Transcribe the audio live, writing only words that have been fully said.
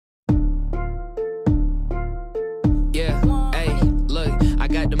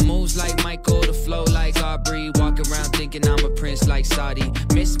around thinking I'm a prince like Saudi.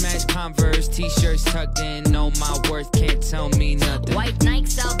 Mismatch Converse, t-shirts tucked in. Know my worth, can't tell me nothing. White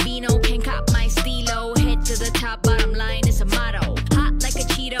Nikes, albino, can cop my stylo. Head to the top, bottom line is a motto. Hot like a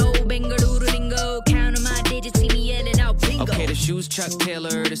cheeto, Bengaluru lingo. Counting my digits, see me yelling out bingo. Okay, the shoes Chuck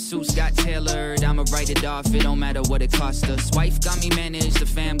Taylor, the suits got tailored. I'ma write it off, it don't matter what it cost us. Wife got me managed, the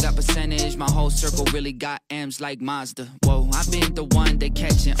fam got percentage. My whole circle really got M's like Mazda. Whoa, I've been the one they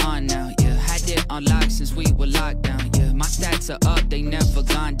catching on now, yeah. Had it on lock since we were locked down, yeah. My stats are up, they never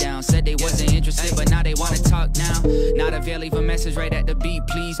gone down. Said they wasn't interested, but now they wanna talk now. Not avail, leave a message right at the beat,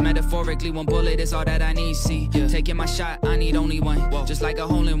 please. Metaphorically, one bullet is all that I need, see. Taking my shot, I need only one. Just like a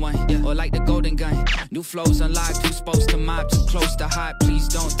hole in one, or like the golden gun. New flows unlocked, who's supposed to mop? Too close to hot, please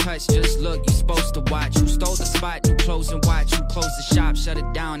don't touch, just look, you supposed to watch. Who stole the spot, new clothes and watch. Who closed the shop, shut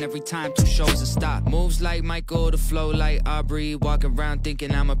it down every time two shows a stop. Moves like Michael, the flow like Aubrey. Walk around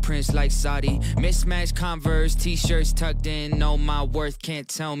thinking I'm a prince like Saudi. Mismatch Converse, t-shirts tucked in. Know my worth, can't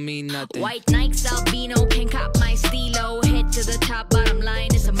tell me nothing. White Nikes, albino, can cop my stylo. Head to the top, bottom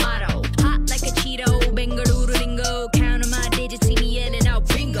line is a motto. Hot like a cheeto, Bengaluru lingo. Counting my digits, see me yelling out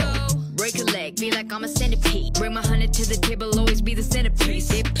bingo. Break a leg, feel like I'm a centipede. Bring my 100 to the table, always be the centerpiece.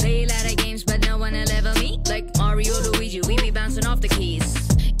 They play a lot of games, but no one will ever me. Like Mario, Luigi, we be bouncing off the keys.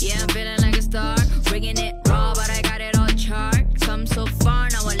 Yeah, I'm feeling like a star, bringing it raw, but I got it all chart. Come so far,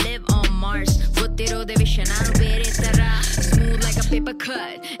 now I live on Mars. Botero de vision, I don't bear it. Smooth like a paper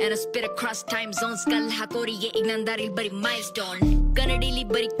cut, and I spit across time zones. Kal hakoriye ignandaril bari milestone. Kannadili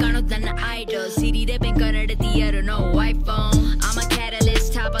bari kanod nanna idol. SIRI de ben kannadati, I don't know iPhone. I'm a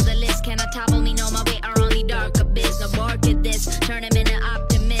catalyst, top of the list. Cannot topple me, know my way around the dark abyss. No market this, turn him into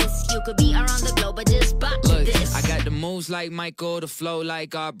optimist. You could be around the globe, but just spot this. I got the moves like Michael, the flow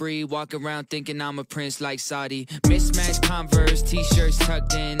like Aubrey. Walk around thinking I'm a prince like Saudi. Mismatch Converse, t-shirts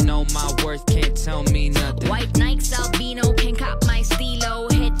tucked in. Know my worth, can't tell me nothing. White Nikes, albino, can cop my stylo.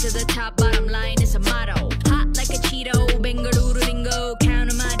 Head to the top, bottom line is a motto. Hot like a cheeto, Bengaluru lingo.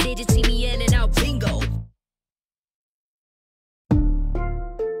 Counting my digits, see me yelling out bingo.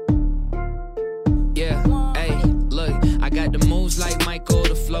 Yeah, hey, look, I got the moves like Michael,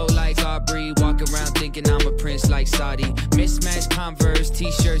 the flow like Aubrey. Walk around thinking I'm a prince like Saudi. Mismatch Converse,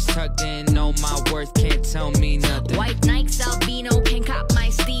 t-shirts tucked in. Know my worth, can't tell me nothing. White Nikes, albino, can cop my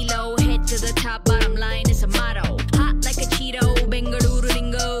stylo. Head to the top, bottom line is a motto. Hot like a cheeto, Bengaluru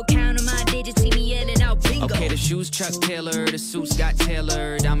lingo. Counting my digits, see me yelling out bingo. Okay, the shoes Chuck Taylor, the suits got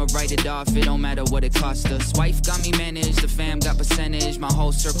tailored. I'ma write it off, it don't matter what it cost us. Wife got me managed, the fam got percentage. My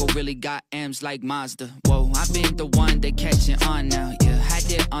whole circle really got M's like Mazda. Whoa, I've been the one they catching on now, yeah. Had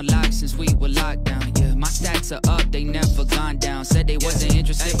it on lock since we were locked down, yeah. My stats are up, they never gone down. Said they wasn't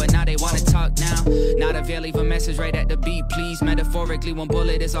interested, but now they wanna talk now. Not avail, leave a message right at the beat, please. Metaphorically, one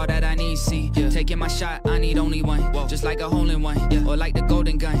bullet is all that I need, see. Taking my shot, I need only one. Just like a hole in one, or like the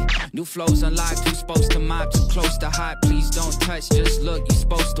golden gun. New flows unlocked, who's supposed to mop? Too close to hot, please don't touch, just look, you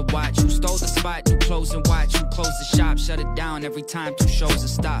supposed to watch. Who stole the spot, new clothes and watch. Who closed the shop, shut it down every time two shows a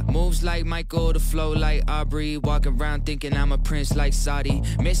stop. Moves like Michael, the flow like Aubrey. Walk around thinking I'm a prince like Saudi.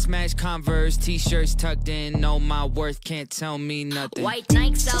 Mismatch Converse, t-shirts tucked in. Know my worth, can't tell me nothing. White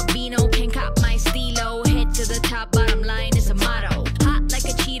Nikes, albino, can cop my stylo. Head to the top, bottom line is a motto. Hot like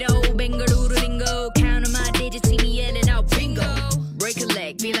a cheeto, Bengaluru lingo. Counting my digits, see me yelling out bingo. Break a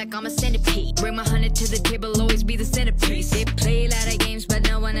leg, feel like I'm a centipede. Bring my 100 to the table, always be the centerpiece. They play a lot of games, but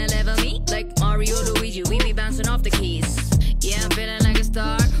no one will ever me. Like Mario, Luigi, we be bouncing off the keys. Yeah, I'm feeling like a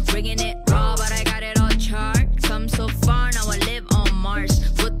star, bringing it raw, but I got it all chart. Come so far, now I live on Mars.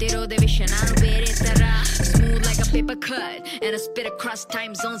 Botero de vision, I don't bear it. Smooth like a paper cut, and I spit across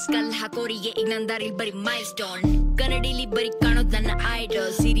time zones. Kal hakoriye ignandaril bari milestone. Kannadili bari kanod nanna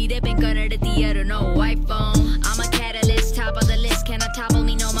idol. SIRI de ben kannadati, I don't know iPhone. I'm a catalyst, top of the list. Cannot topple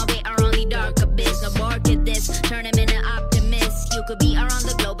me, know my way around the dark abyss. No market this, turn him into optimist. You could be around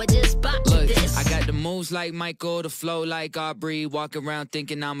the globe, but just spot this. I got the moves like Michael, the flow like Aubrey. Walk around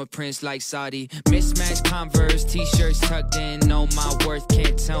thinking I'm a prince like Saudi. Mismatch Converse, t-shirts tucked in. Know my worth,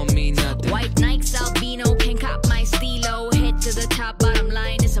 can't tell me nothing. White Nikes, albino, can cop my stylo. Head to the top, bottom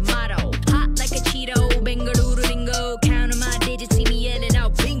line is a motto. Hot like a cheeto, Bengaluru lingo. Counting my digits, see me yelling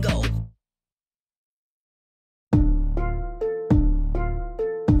out bingo.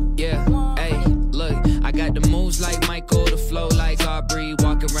 Yeah, hey, look, I got the moves like Michael, the flow like Aubrey.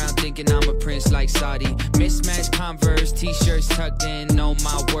 Walk around thinking I'm a prince like Saudi. Mismatch Converse, t-shirts tucked in. Know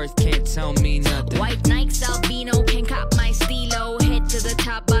my worth, can't tell me nothing. White Nikes, albino, can cop my stylo. Head to the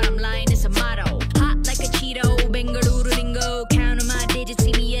top, bottom line is a motto. Hot like a cheeto, Bengaluru lingo. Counting my digits,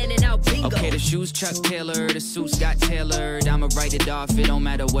 see me yelling out bingo. Okay, the shoes Chuck Taylor, the suits got tailored. I'ma write it off, it don't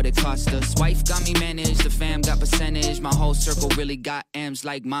matter what it cost us. Wife got me managed, the fam got percentage. My whole circle really got M's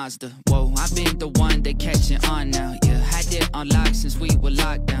like Mazda. Whoa, I've been the one they catching on now, yeah. Had it on lock since we were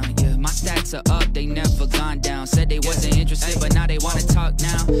locked down, yeah. My stats are up, they never gone down. Said they wasn't interested, but now they wanna talk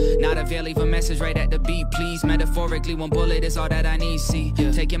now. Not avail, leave a message right at the beat, please. Metaphorically, one bullet is all that I need, see.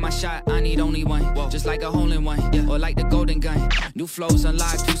 Taking my shot, I need only one. Just like a hole in one, or like the golden gun. New flows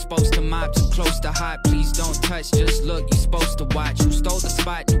unlocked, you supposed to mop, too close to hot. Please don't touch, just look, you supposed to watch. Who stole the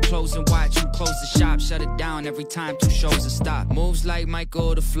spot, new clothes and watch. Who closed the shop, shut it down every time 2 shows a stop. Moves like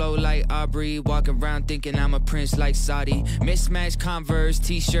Michael, the flow like Aubrey. Walking around thinking I'm a prince like Saudi. Mismatch Converse,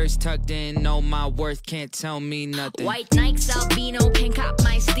 t-shirts tucked in. Know my worth, can't tell me nothing. White Nikes, albino, can't cop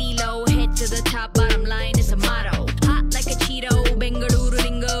my stylo. Head to the top, bottom line is a motto. Hot like a cheeto, Bengaluru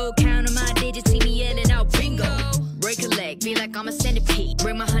lingo. Counting my digits, see me yelling out bingo. Break a leg, feel like I'm a centipede.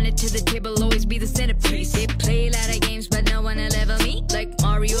 Bring my 100 to the table, always be the centerpiece. They play a lot of games, but no one will ever me. Like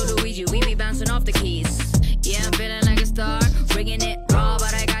Mario, Luigi, we be bouncing off the keys. Yeah, I'm feeling like a star, bringing it raw,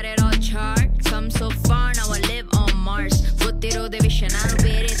 but I got it all chart. Come so far, now I live on Mars. Buttiro de vishanano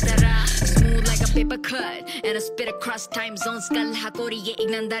beretara. Smooth like a paper cut, and I spit across time zones. Kal hakoriye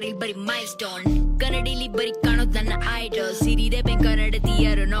ignandaril bari milestone. Kannadili bari kanodanna idol. SIRI de ben kannadati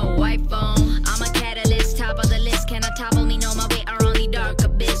yaru no iPhone. I'm a catalyst, top of the list. Can I topple me? Know my way around the dark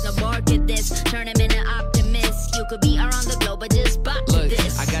abyss. No more get this, turn him into optimist. You could be around the globe, but just spot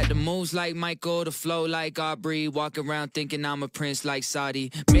this. I got the moves like Michael, the flow like Aubrey. Walk around thinking I'm a prince like Saudi.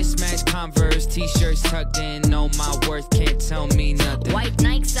 Mismatch Converse, t-shirts tucked in. Know my worth, can't tell me nothing. White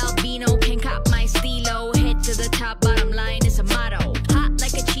Nikes, albino, can't cop my stylo. Head to the top, bottom line is a motto. Hot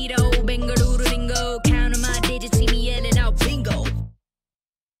like a cheeto, Bengaluru lingo. Counting my digits, see me yelling out bingo.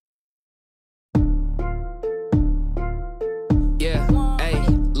 Yeah, hey,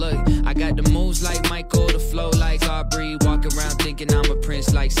 look, I got the moves like Michael, the flow like Aubrey. Walk around thinking I'm a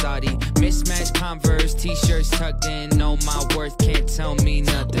prince like Saudi. Mismatch Converse, t-shirts tucked in. Know my worth, can't tell me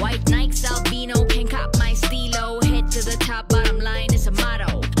nothing. White Nikes, albino, can't cop my stylo. Head to the top, bottom line is a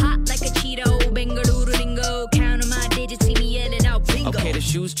motto. Hot like a cheeto, Bengaluru lingo. Counting my digits, see me yelling out bingo. Okay, the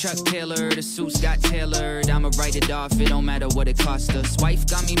shoes Chuck Taylor, the suits got tailored. I'ma write it off, it don't matter what it cost us. Wife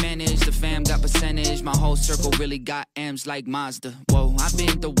got me managed, the fam got percentage. My whole circle really got M's like Mazda. Whoa, I've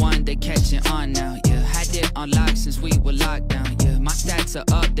been the one they catching on now, yeah. Had it on lock since we were locked down, yeah. My stats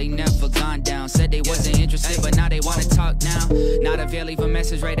are up, they never gone down. Said they wasn't interested, but now they wanna talk now. Not avail, leave a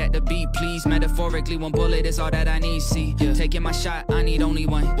message right at the beat, please. Metaphorically, one bullet is all that I need, see. Taking my shot, I need only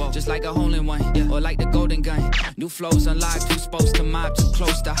one. Just like a hole in one, or like the golden gun. New flows unlocked, you supposed to mop, too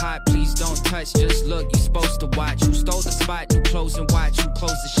close to hot. Please don't touch, just look, you supposed to watch. Who stole the spot, new clothes and watch. Who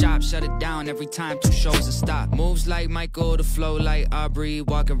closed the shop, shut it down every time 2 shows a stop. Moves like Michael, the flow like Aubrey.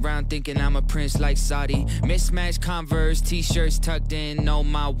 Walk around thinking I'm a prince like Saudi. Mismatch Converse, t-shirts tucked in. Know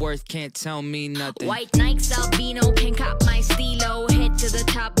my worth, can't tell me nothing. White Nikes, albino, can't cop my stylo. Head to the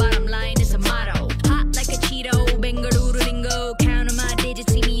top, bottom line is a motto. Hot like a cheeto, Bengaluru lingo. Counting my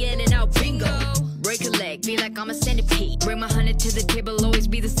digits, see me yelling out bingo. Break a leg, feel like I'm a centipede. Bring my 100 to the table, always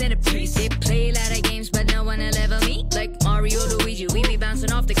be the centerpiece. They play a lot of games, but no one will ever me. Like Mario, Luigi, we be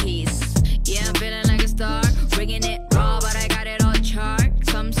bouncing off the keys. Yeah, I'm feeling like a star, bringing it raw, but I got it all chart.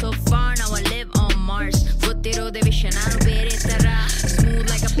 Come so far, now I live on Mars. Buttiro de vishanano beretara. Smooth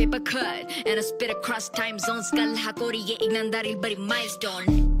like a paper cut, and I spit across time zones. Kal hakoriye ignandaril bari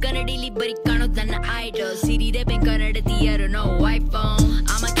milestone. Kannadili bari kanodanna idol. SIRI de ben kannadati yaru no iPhone.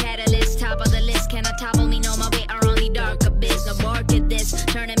 I'm a catalyst, top of the list. Can I topple me? Know my way around the dark abyss. No more get this,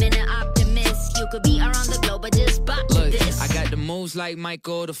 turn him into optimist. You could be around the globe, but just spot this. I got the moves like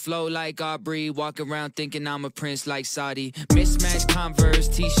Michael, the flow like Aubrey. Walk around thinking I'm a prince like Saudi. Mismatch Converse,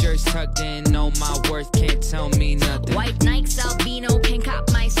 t-shirts tucked in. Know my worth, can't tell me nothing. White Nikes, albino, can't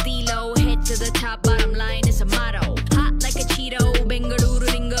cop my stylo. Head to the top, bottom line is a motto. Hot like a cheeto, Bengaluru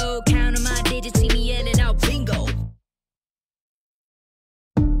lingo. Counting my digits, see me yelling out bingo.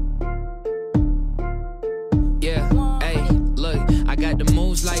 Yeah, hey, look, I got the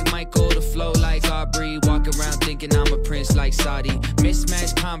moves like Michael, the flow like Aubrey. Walk around thinking I'm a prince like Saudi.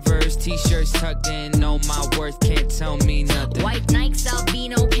 Mismatch Converse, t-shirts tucked in. Know my worth, can't tell me nothing. White Nikes,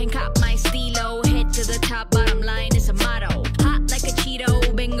 albino, can't cop my stylo. Head to the top, bottom line is a motto. Hot like a cheeto,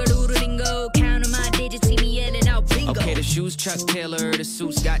 Bengaluru lingo. Counting my digits, see me yelling out bingo. Okay, the shoes Chuck Chuck Taylor, the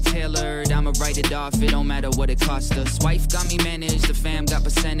suits got tailored. I'ma write it off, it don't matter what it cost us. Wife got me managed, the fam got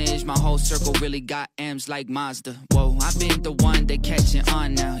percentage. My whole circle really got M's like Mazda. Whoa, I've been the one they catching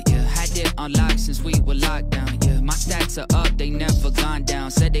on now, yeah. Had it on lock since we were locked down, yeah. My stats are up, they never gone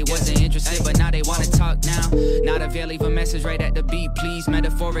down. Said they wasn't interested, but now they wanna talk now. Not avail, leave a message right at the beat, please.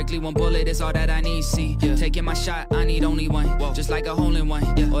 Metaphorically, one bullet is all that I need, see. Taking my shot, I need only one. Just like a hole in one,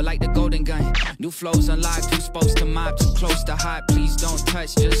 or like the golden gun. New flows unlocked, who's supposed to mob? Too close to hot, please don't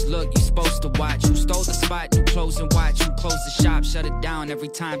touch, just look, you supposed to watch. Who stole the spot, new clothes and watch. Who closed the shop, shut it down every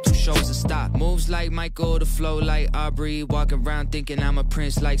time two shows a stop. Moves like Michael, the flow like Aubrey. Walk around thinking I'm a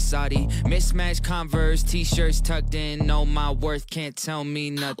prince like Saudi. Mismatch Converse, t-shirts tucked in. Know my worth, can't tell me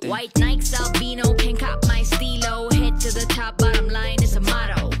nothing. White Nikes, albino, can't cop my stylo. Head to the top, bottom line is a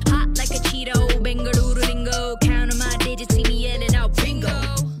motto. Hot like a cheeto, Bengaluru lingo. Count on my digits, see me yelling out bingo.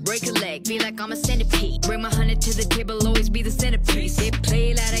 Break a leg, feel like I'm a centipede. Bring my 100 to the table, always be the centerpiece. They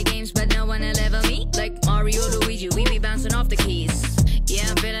play a lot of games, but no one will ever me. Like Mario, Luigi, we be bouncing off the keys. Yeah,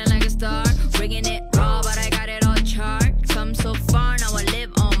 I'm feeling like a star, bringing it raw, but I got it all chart. Come so far, now I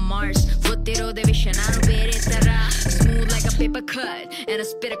live on Mars. Botero de vision, I don't bear it. Smooth like a paper cut, and I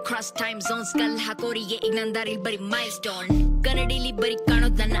spit across time zones. Kal hakori ye ignandaril bari milestone. Kannadili bari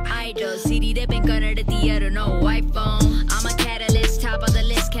kanodana idol. SIRI de ben kannadati, I don't know iPhone. I'm a catalyst, top of the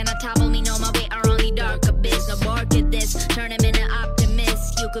list. Cannot topple me, know my way around the dark abyss. No market this, turn him into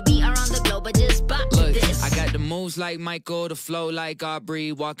optimist. You could be around the globe, but just buy this. I got the moves like Michael, the flow like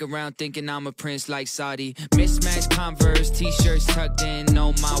Aubrey. Walk around thinking I'm a prince like Saudi. Mismatch Converse, t-shirts tucked in.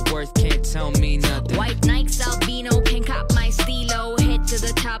 Know my worth, can't tell me nothing. White Nikes, albino, can't cop my stylo. Head to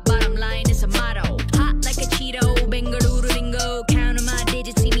the top, bottom line is a motto. Hot like a cheeto, Bengaluru lingo. Count on my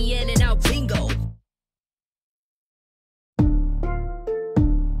digits, see me yelling out bingo.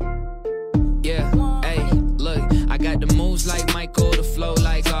 Yeah, hey, look, I got the moves like Michael, the flow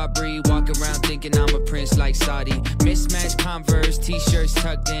like Aubrey. Walk around thinking I'm a prince like Saudi. Mismatch Converse, t-shirts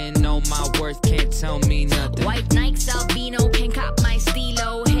tucked in. Know my worth, can't tell me nothing. White Nikes, albino, can't cop my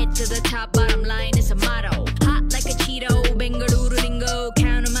stylo. Head to the top, bottom line is a motto. Hot like a cheeto, Bengaluru lingo.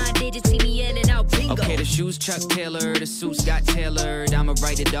 Count on my digits, see me yelling out bingo. Okay, the shoes Chuck Taylor, the suits got tailored. I'ma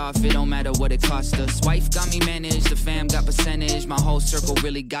write it off, it don't matter what it cost us. Wife got me managed, the fam got percentage. My whole circle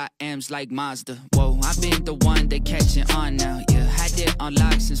really got M's like Mazda. Whoa, I've been the one they catching on now, yeah. Had it on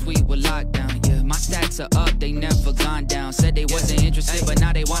lock since we were locked down, yeah. My stats are up, they never gone down. Said they wasn't interested, but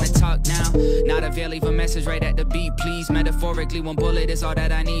now they wanna talk now. Not avail, leave a message right at the beat, please. Metaphorically, one bullet is all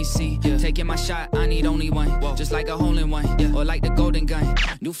that I need, see. Taking my shot, I need only one. Just like a hole in one, or like the golden gun.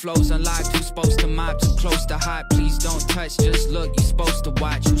 New flows unlocked, who's supposed to mob? Too close to hot, please don't touch, just look, you supposed to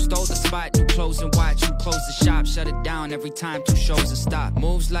watch. Who stole the spot, new clothes and watch. Who closed the shop, shut it down every time two shows a stop.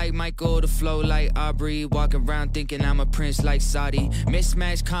 Moves like Michael, the flow like Aubrey. Walk around thinking I'm a prince like Saudi.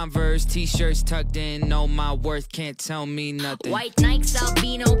 Mismatch Converse, t-shirts tucked in. Know my worth, can't tell me nothing. White Nikes,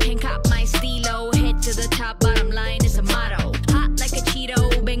 albino, can't cop my stylo. Head to the top, bottom line is a motto. Hot like a cheeto,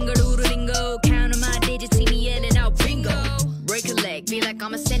 Bengaluru lingo. Count on my digits, see me yelling out bingo. Break a leg, feel like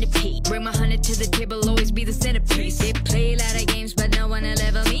I'm a centipede. Bring my 100 to the table, always be the centerpiece. They play a lot of games, but no one will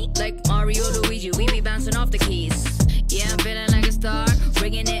ever me. Like Mario, Luigi, we be bouncing off the keys. Yeah, I'm feeling like a star,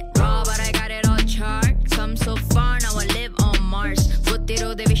 bringing it raw, but I got it all chart. Come so far, now I live on Mars.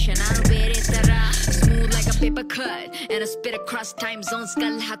 Botero de vision, I don't bear it. Smooth like a paper cut, and I spit across time zones.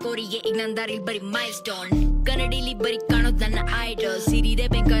 Kal hakori ye ignandaril bari milestone. Kannadili bari kanodana idol. SIRI de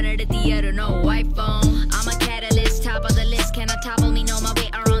ben kannadati, I don't know iPhone. I'm a catalyst, top of the list. Cannot topple me, know my way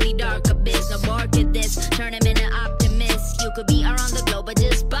around the dark abyss. No market this, turn him into optimist. You could be around the globe, but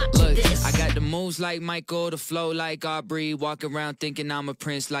just buy this. I got the moves like Michael, the flow like Aubrey. Walk around thinking I'm a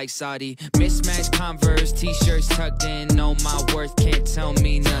prince like Saudi. Mismatch Converse, t-shirts tucked in. Know my worth, can't tell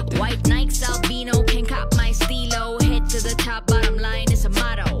me nothing. White Nikes, albino, can't cop my stylo. Head to the top, bottom line is a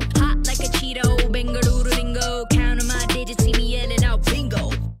motto. Hot like a cheeto, Bengaluru lingo. Count on my digits, see me yelling out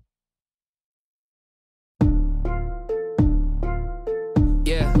bingo.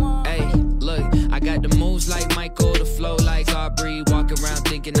 Yeah, hey, look, I got the moves like Michael, the flow like Aubrey. Walk around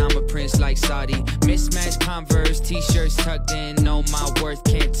thinking I'm a prince like Saudi. Mismatch Converse, t-shirts tucked in. Know my worth,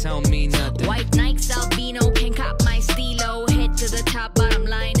 can't tell me nothing. White Nikes, albino, can't cop my stylo. Head to the top, bottom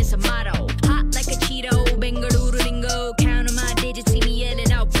line is a motto. Hot like a cheeto, Bengaluru lingo. Count on my digits, see me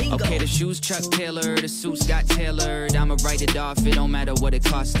yelling out bingo. Okay, the shoes Chuck Taylor, the suits got tailored. I'ma write it off, it don't matter what it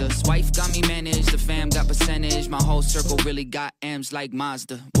cost us. Wife got me managed, the fam got percentage. My whole circle really got M's like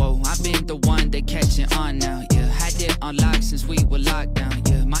Mazda. Whoa, I've been the one they catching on now, yeah. Had it on lock since we were locked down,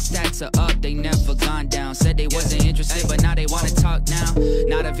 yeah. My stats are up, they never gone down. Said they wasn't interested, but now they wanna talk now.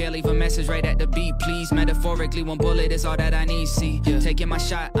 Not avail, leave a message right at the beat, please. Metaphorically, one bullet is all that I need, see. Taking my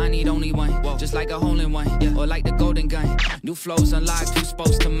shot, I need only one. Just like a hole in one, or like the golden gun. New flows unlocked, you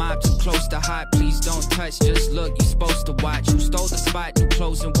supposed to mop, too close to hot. Please don't touch, just look, you supposed to watch. You stole the spot, new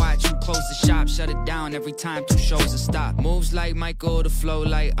clothes and watch. You close the shop, shut it down every time 2 shows a stop. Moves like Michael, the flow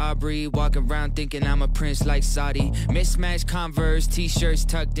like Aubrey. Walk around thinking I'm a prince like Saudi. Mismatch Converse, t-shirts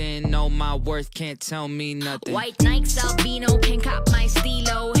tucked in. Know my worth, can't tell me nothing. White Nikes, albino, can't cop my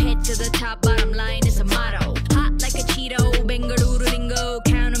stylo. Head to the top, bottom line is a motto. Hot like a cheeto, Bengaluru lingo.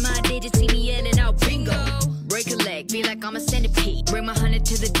 Counting my digits, see me yelling out bingo. Break a leg, feel like I'm a centipede. Bring my 100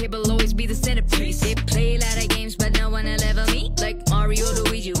 to the table, always be the centerpiece. They play a lot of games, but no one will ever me. Like Mario,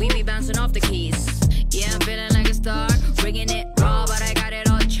 Luigi, we be bouncing off the keys. Yeah, I'm feeling like a star, bringing it raw, but I got it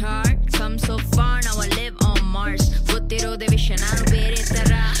all chart. Come so far, now I live on Mars. Buttiro de vision, I don't bear it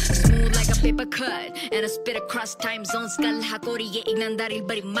tara. Smooth like a paper cut, and I spit across time zones. Kal hakoriye ignandaril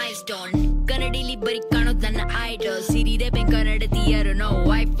bari milestone. Kannadili bari kanodana idol. SIRI de ben kannada tiyaru no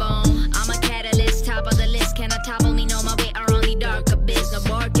iPhone. I'm a catalyst, top of the list. Cannot topple me, know my way around the dark abyss. No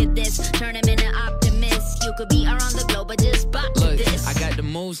market this, turn him into optimist. You could be around the globe, but just bought this. I got the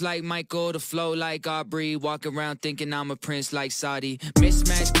moves like Michael, the flow like Aubrey. Walk around thinking I'm a prince like Saudi.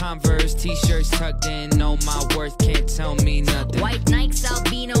 Mismatch Converse, t-shirts tucked in. Know my worth, can't tell me nothing. White Nikes,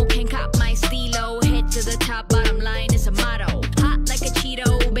 albino, can't cop my stylo. Head to the top, bottom line is a motto. Hot like a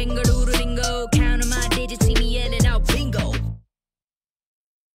cheeto, Bengaluru lingo. Counting my digits, see me yelling out bingo.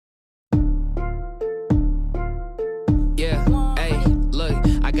 Yeah, hey, look,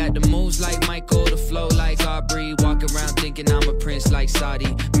 I got the moves like Michael, the flow like Aubrey. Walk around thinking I'm a prince like Saudi.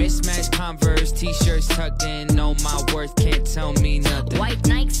 Mismatch Converse, t-shirts tucked in. Know my worth, can't tell me nothing. White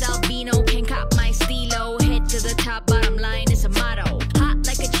Nikes, albino, can't cop my stylo. Head to the top, bottom line is a motto. Hot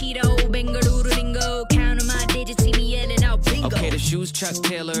like a cheeto, Bengaluru lingo. Counting my digits, see me yelling out bingo. Okay, the shoes Chuck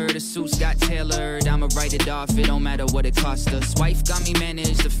Taylor, the suits got tailored. I'ma write it off, it don't matter what it cost us. Wife got me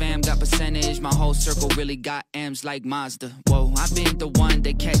managed, the fam got percentage. My whole circle really got M's like Mazda. Whoa, I've been the one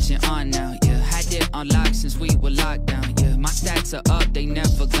they catching on now, yeah. Had it on lock since we were locked down, yeah. My stats are up, they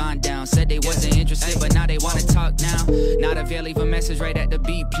never gone down. Said they wasn't interested, but now they wanna talk now. Not avail, leave a message right at the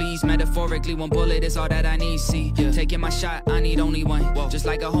beat, please. Metaphorically, one bullet is all that I need, see. Taking my shot, I need only one. Just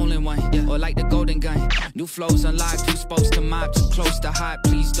like a hole in one, or like the golden gun. New flows unlocked, you supposed to mop, too close to hot.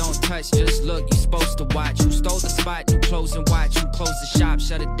 Please don't touch, just look, you supposed to watch. You stole the spot, new clothes and watch. You close the shop,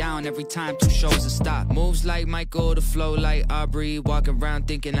 shut it down every time 2 shows a stop. Moves like Michael, the flow like Aubrey. Walk around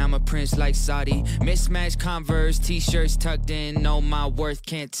thinking I'm a prince like Saudi. Mismatch Converse, t-shirts tucked in. Know my worth,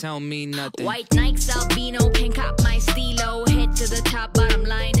 can't tell me nothing. White Nikes, albino, can't cop my stylo. Head to the top, bottom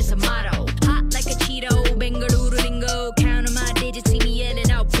line is a motto. Hot like a cheeto, Bengaluru lingo. Counting my digits, see me yelling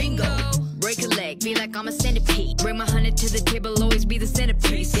out bingo. Break a leg, feel like I'm a centipede. Bring my 100 to the table, always be the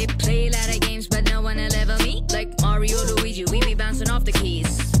centerpiece. They play a lot of games, but no one will ever me. Like Mario, Luigi, we be bouncing off the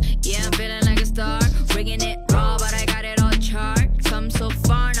keys. Yeah, I'm feeling like a star, bringing it raw, but I got it all chart. Come so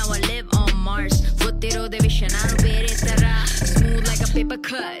far, now I live on Mars. Buttiro de vision, I don't bear it tara. Smooth like a paper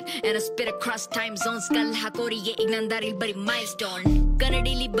cut, and I spit across time zones. Kal hakoriye ignandaril bari milestone.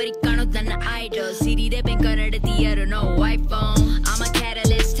 Kannadili bari kanodana idol. SIRI de ben kannada tiyaru no iPhone. I'm a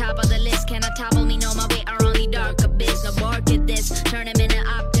catalyst, top of the list. Cannot topple me, know my way around the dark abyss. No market this, turn him into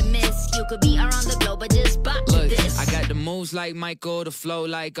optimist. You could be around the globe, but just bought this. I got the moves like Michael, the flow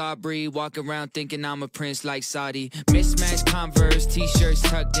like Aubrey. Walk around thinking I'm a prince like Saudi. Mismatch Converse, t-shirts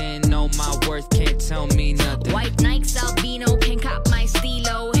tucked in. Know my worth, can't tell me nothing. White Nikes, albino, can't cop my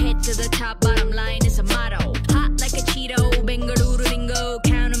stylo. Head to the top, bottom line is a motto. Hot like a cheeto, Bengaluru lingo.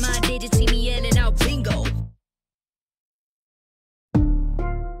 Counting my digits, see me yelling out bingo.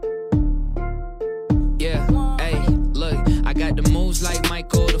 Yeah, hey, look, I got the moves like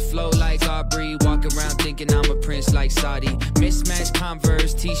Michael, the flow like Aubrey. Walk around thinking I'm a prince like Saudi. Mismatch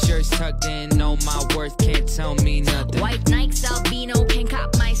Converse, t-shirts tucked in. Know my worth, can't tell me nothing. White Nikes, albino, can't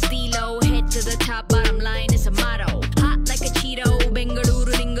cop my stylo. Head to the top, bottom line is a motto. Hot like a cheeto,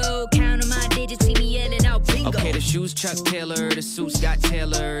 Bengaluru lingo. Counting my digits, see me yelling out bingo. Okay, the shoes Chuck Taylor, the suits got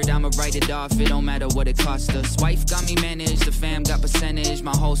tailored. I'ma write it off, it don't matter what it cost us. Wife got me managed, the fam got percentage.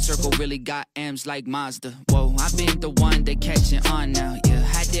 My whole circle really got M's like Mazda. Whoa, I've been the one they catching on now, yeah.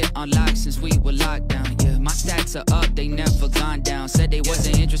 Had it on lock since we were locked down, yeah. My My stats are up, they never gone down. Said they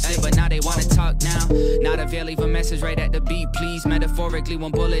wasn't interested, but now they wanna talk now. Not avail, leave a message right at the beat, please. Metaphorically,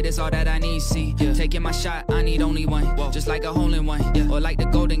 one bullet is all that I need, see. Taking my shot, I need only one. Just like a hole in one, or like the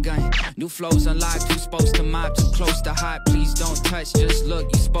golden gun. New flows unlocked, you supposed to mob, too close to hot. Please don't touch, just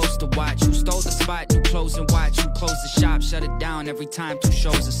look, you supposed to watch. Who stole the spot, new clothes and watch. Who closed the shop, shut it down every time two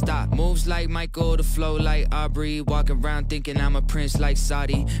shows a stop. Moves like Michael, the flow like Aubrey. Walk around thinking I'm a prince like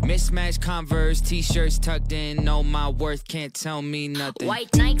Saudi. Mismatch Converse, t-shirts tucked in. Know my worth, can't tell me nothing.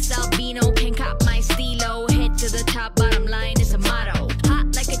 White Nikes, albino, can cop my stylo. Head to the top, bottom line is a motto. Hot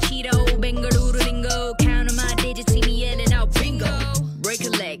like a cheeto, Bengaluru lingo. Counting my digits, see me yelling out bingo. Break a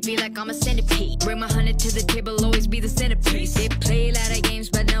leg, feel like I'm a centipede. Bring my 100 to the table, always be the centerpiece. They play a lot of games,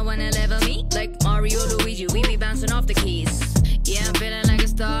 but no one will ever me. Like Mario, Luigi, we be bouncing off the keys. Yeah, I'm feeling like a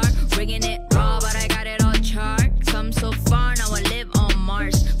star, bringing it raw, but I got it all chart. Come so far, now I live on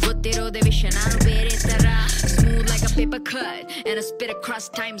Mars. Botero de vision, I don't bet it. Smooth like a paper cut, and I spit across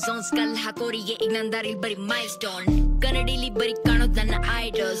time zones. Kal hakori ye ignandari bari milestone. Gonna daily bari kano than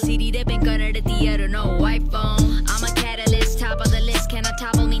idol. SIRI de pen kanada theater, no iPhone. I'm a catalyst, top of the list. Can I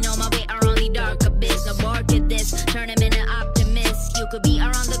topple me? Know my way around the dark abyss. No more get this, turn him into optimist. You could be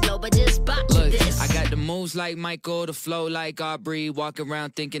around the globe, but just spot this. I got the moves like Michael, the flow like Aubrey. Walk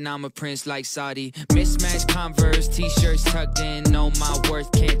around thinking I'm a prince like Saudi. Mismatch Converse, t-shirts tucked in. Know my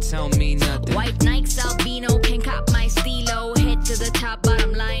worth, can't tell me nothing. White Nikes, albino, can cop my stylo. Head to the top,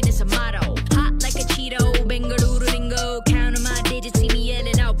 bottom line is a motto. Hot like a cheeto, Bengaluru lingo. Counting my digits, see me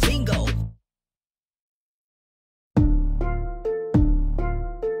yelling out bingo.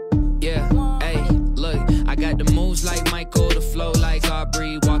 Yeah, hey, look, I got the moves like Michael, the flow like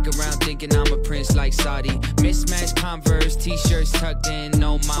Aubrey. Walk around thinking I'm a prince like Saudi. Mismatch Converse, t-shirts tucked in.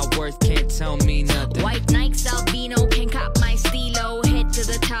 Know my worth, can't tell me nothing. White Nikes, albino, can cop my stylo. Head to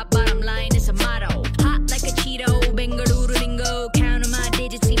the top, bottom line is a motto. Hot like a cheeto, Bengaluru lingo. Counting my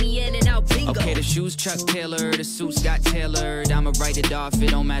digits, see me yelling out bingo. Okay, the shoes Chuck Taylor, the suits got tailored. I'ma write it off,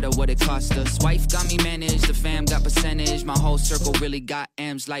 it don't matter what it cost us. Wife got me managed, the fam got percentage. My whole circle really got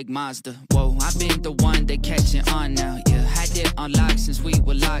M's like Mazda. Whoa, I been the one they catching on now, yeah. Had it unlocked since we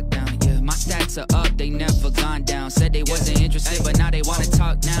were locked down, yeah. My stats are up, they never gone down. Said they wasn't interested, but now they wanna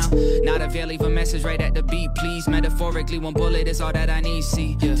talk now. Not avail, leave a message right at the beat, please. Metaphorically, one bullet is all that I need,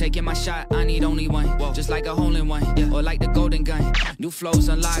 see. Taking my shot, I need only one. Just like a hole in one, or like the golden gun. New flows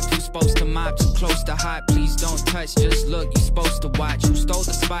unlocked, you supposed to mob, too close to hot. Please don't touch, just look, you supposed to watch. Who stole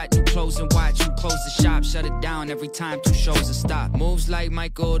the spot, new clothes and watch. Who closed the shop, shut it down every time two shows a stop. Moves like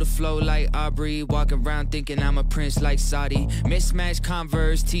Michael, the flow like Aubrey. Walk around thinking I'm a prince like Saudi. Mismatch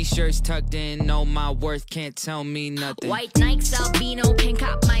Converse, t-shirts tucked in. Know my worth, can't tell me nothing. White Nikes, albino, can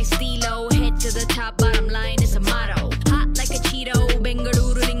cop my stylo. Head to the top, bottom line is a motto. Hot like a cheeto,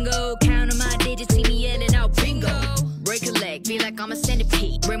 Bengaluru lingo. Counting my digits, see me yelling out bingo. Break a leg, feel like I'm a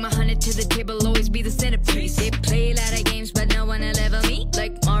centipede. Bring my 100 to the table, always be the centerpiece. They play a lot of games, but no one will ever me.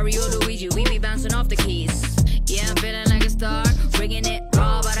 Like Mario, Luigi, we be bouncing off the keys. Yeah, I'm feeling like a star, bringing it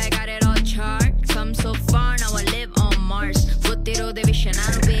raw, but I got it all chart. Come so far, now I live on Mars. Botero de vision,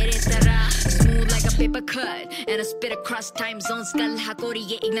 I don't bet it. Smooth like a paper cut, and I spit across time zones. Kal hakori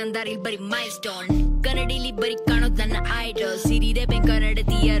ye ignandari bari milestone. Gonna daily bari kano than idol. SIRI de pen kanada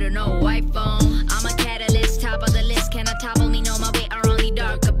theater, no iPhone. I'm a catalyst, top of the list. Can I topple me? Know my way around the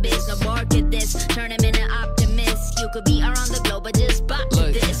dark abyss. No more get this, turn him into optimist. You could be around the globe, but just spot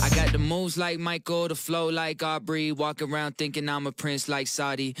this. I got the moves like Michael, the flow like Aubrey. Walk around thinking I'm a prince like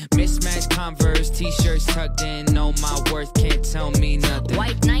Saudi. Mismatch Converse, t-shirts tucked in. Know my worth, can't tell me nothing.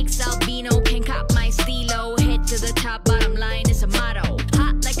 White Nikes, albino, can cop my stylo. Head to the top, bottom line is a motto.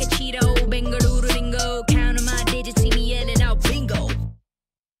 Hot like a cheeto, Bengaluru lingo. Counting my digits, see me yelling out bingo.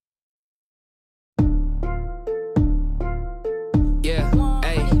 Yeah,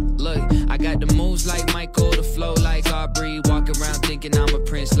 hey, look, I got the moves like Michael, the flow like Aubrey. Walk around thinking I'm a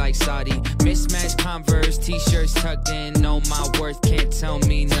prince like Saudi. Mismatch Converse, t-shirts tucked in. Know my worth, can't tell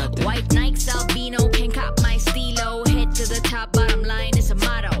me nothing. White Nikes, albino, can cop my stylo. Head to the top, bottom line is a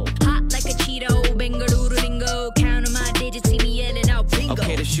motto. Hot like a cheeto, Bengaluru lingo. Counting my digits, see me yelling out bingo.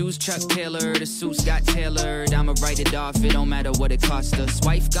 Okay, the shoes Chuck Taylor, the suits got tailored. I'ma write it off, it don't matter what it cost us.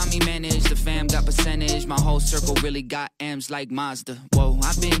 Wife got me managed, the fam got percentage. My whole circle really got M's like Mazda. Whoa,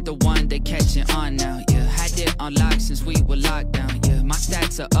 I been the one they catching on now, yeah. Had it unlocked since we were locked down, yeah. My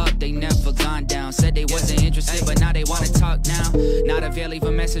stats are up, they never gone down. Said they wasn't interested, but now they wanna talk now. Not avail, leave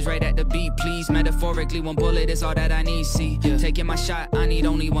a message right at the beat, please. Metaphorically, one bullet is all that I need, see. Taking my shot, I need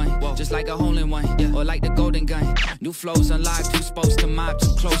only one. Just like a hole in one, or like the golden gun. New flows unlocked, who's supposed to mop?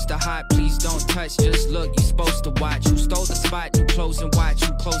 Too close to hot, please don't touch, just look, you supposed to watch. Who stole the spot, new clothes and watch.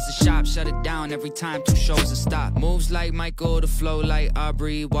 Who closed the shop, shut it down every time two shows a stop. Moves like Michael, the flow like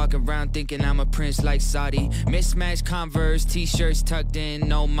Aubrey. Walk around thinking I'm a prince like Saudi. Mismatch Converse, t-shirts tucked in.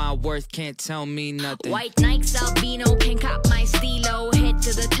 Know my worth, can't tell me nothing. White Nikes, albino, can cop my stylo. Head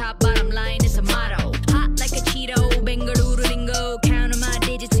to the top, bottom line is a motto. Hot like a cheeto, Bengaluru lingo. Count my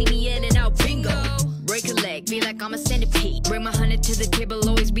digits, see me yelling out bingo. Break a leg, feel like I'm a centipede. Bring my 100 to the table,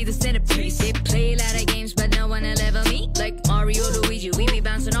 always be the centerpiece. They play a lot of games, but no one will ever me. Like Mario, Luigi, we be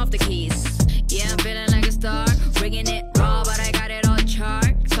bouncing off the keys. Yeah, I'm feeling like a star, bringing it raw, but I got it all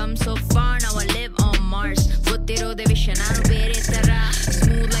chart. Come so far, now I live on Mars. Botero de vision, I don't bear it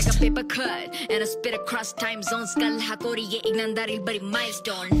smooth like a paper cut, and I spit across time zones. Kal hakoriye ignandaril bari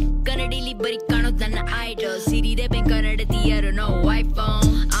milestone. Kannadili bari kanodana idol. SIRI de ben kannada theater, no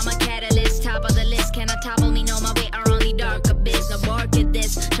iPhone. I'm a catalyst, top of the list. Cannot topple me, know my way around the dark abyss. No bark at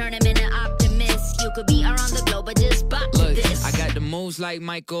this, turn him into optimist. You could be around the globe, but just bop to this. I got the moves like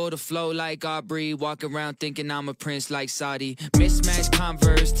Michael, the flow like Aubrey. Walk around thinking I'm a prince like Saudi. Mismatch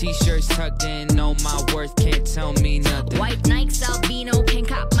Converse, t-shirts tucked in. Know my worth, can't tell me nothing. White Nikes, albino, can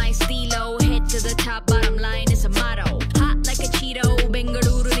cop my stylo. Head to the top, bottom line is a motto. Hot like a cheeto,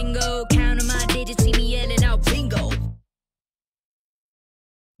 Bengaluru lingo. Count my digits, see me yelling out bingo.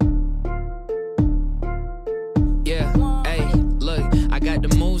 Yeah, hey, look, I got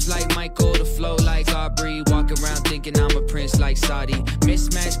the moves like Michael, the flow like Aubrey. Walk around thinking I'm a prince like Saudi.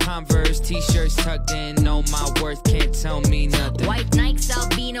 Mismatch Converse, t-shirts tucked in. Know my worth, can't tell me nothing. White Nikes,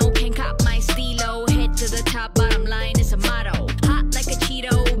 albino, can cop my stylo. Head to the top, bottom line is a motto. Hot like a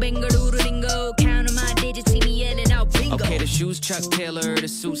cheeto, Bengaluru lingo. Count my digits, see me yelling out bingo. Okay, the shoes Chuck Taylor, the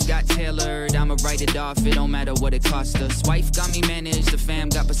suits got tailored. I'ma write it off, it don't matter what it cost us. Wife got me managed, the fam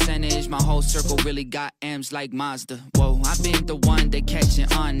got percentage. My whole circle really got M's like Mazda. Whoa, I been the one they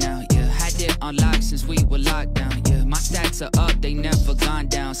catching on now, yeah. Had it on lock since we were locked down, yeah. My stats are up, they never gone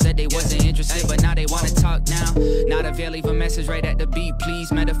down. Said they wasn't interested, but now they wanna talk now. Not avail, leave a message right at the beat,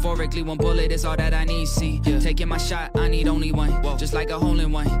 please. Metaphorically, one bullet is all that I need, see. Taking my shot, I need only one. Just like a hole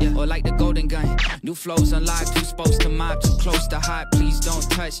in one, or like the golden gun. New flows unlocked, who's supposed to mop? Too close to hot, please don't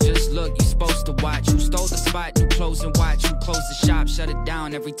touch, just look, you supposed to watch. Who stole the spot, new clothes and watch. Who closed the shop, shut it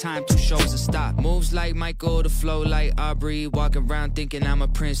down every time two shows a stop. Moves like Michael, the flow like Aubrey. Walk around thinking I'm a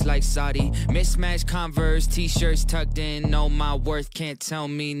prince like Saudi. Mismatch Converse, t-shirts tucked in. Know my worth, can't tell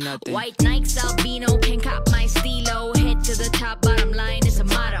me nothing. White Nikes, albino, can cop my stylo. Head to the top, bottom line is a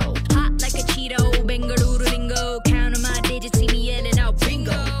motto. Hot like a cheeto, Bengaluru lingo. Count my digits, see me yelling out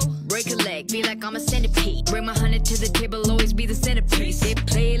bingo. Break a leg, feel like I'm a centipede. Bring my 100 to the table, always be the centerpiece. They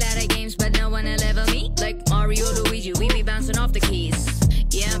play a lot of games, but no one will ever me. Like Mario, Luigi, we be bouncing off the keys.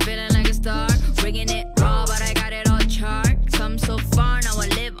 Yeah, I'm feeling like a star, bringing it raw, but I got it all chart. Come so far, now I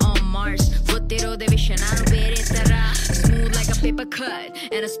live on Mars. Botero de vision, I don't bear it smooth like a paper cut,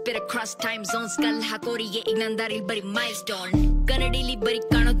 and I spit across time zones. Kal hakoriye ignandaril bari milestone. Kannadili bari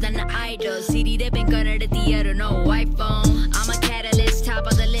kanodana idol. SIRI de ben kannada theater, no iPhone. I'm a catalyst, top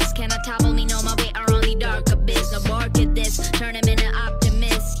of the list. Cannot topple me, know my way around the dark abyss. No bark at this, turn him into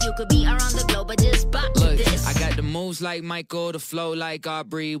optimist. You could be around the globe, but just bop to this. I got the moves like Michael, the flow like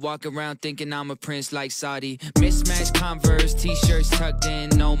Aubrey. Walk around thinking I'm a prince like Saudi. Mismatch Converse, t-shirts tucked in.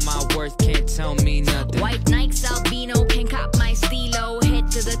 Know my worth, can't tell me nothing. White Nikes, albino, can cop my stylo.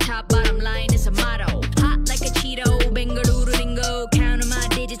 Head to the top, bottom line is a motto. Hot like a cheeto, Bengaluru lingo. Count my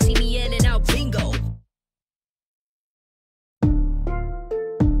digits, see me yelling out bingo.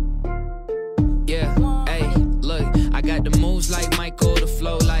 Yeah, hey, look, I got the moves like Michael, the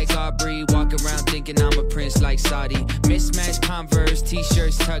flow like Aubrey. Walk around thinking I'm a prince like Saudi. Mismatch Converse,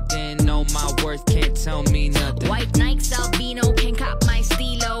 t-shirts tucked in. Know my worth, can't tell me nothing. White Nikes, albino, can cop my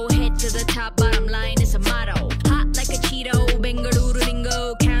stylo. Head to the top, bottom line is a motto. Hot like a cheeto, Bengaluru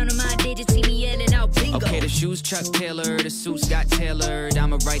lingo. Count my digits, see me yelling out bingo. Okay, the shoes Chuck Taylor, the suits got tailored.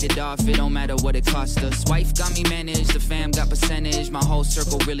 I'ma write it off, it don't matter what it cost us. Wife got me managed, the fam got percentage. My whole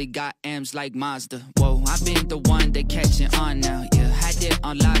circle really got M's like Mazda. Whoa, I been the one they catching on now, yeah. Had it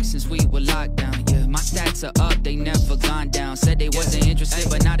on lock since we were locked down, yeah. My stats are up, they never gone down. Said they wasn't interested,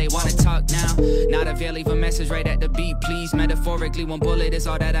 but now they wanna talk now. Not avail, leave a message right at the beat, please. Metaphorically, one bullet is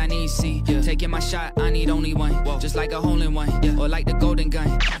all that I need, see. Taking my shot, I need only one. Just like a hole in one, or like the golden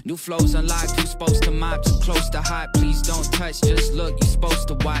gun. New flows unlocked, you supposed to mob, too close to hot. Please don't touch, just look, you supposed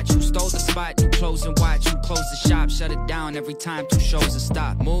to watch. Who stole the spot, new clothes and watch. Who closed the shop, shut it down every time 2 shows a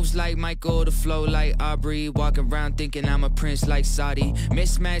stop. Moves like Michael, the flow like Aubrey. Walking around thinking I'm a prince like Saudi.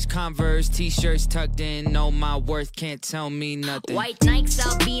 Mismatch Converse, t-shirts tucked in. Know my worth, can't tell me nothing. White Nikes,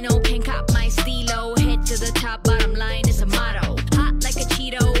 albino, can't cop my stylo. Head to the top, bottom line is a motto. Hot like a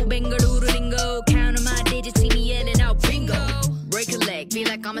cheeto, Bengaluru lingo. Counting my digits, see me yelling out bingo. Break a leg, feel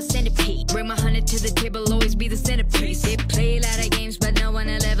like I'm a centipede. Bring my 100 to the table, always be the centerpiece. They play a lot of games, but no one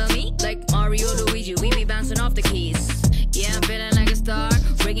will ever me. Like Mario, Luigi, we be bouncing off the keys. Yeah, I'm feeling like a star,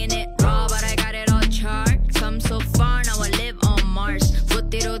 bringing it raw, but I got it all chart. Come so far, now I live on Mars.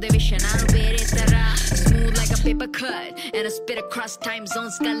 Buttiro de vision, I don't bear it. Smooth like a paper cut, and I spit across time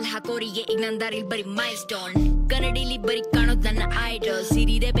zones. Kal hakoriye ignandaril bari milestone. Kannadili bari kanodana idol.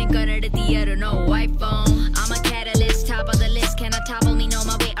 SIRI de ben kannadati yaru no iPhone. I'm a catalyst, top of the list. Can I topple me? Know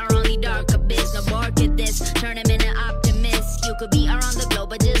my way around the dark abyss. No bark at this, turn him into optimist. You could be around the globe,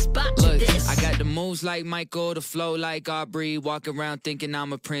 but just spot this. I got the moves like Michael, the flow like Aubrey. Walk around thinking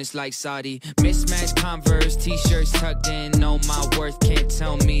I'm a prince like Saudi. Mismatch Converse, t-shirts tucked in. Know my worth, can't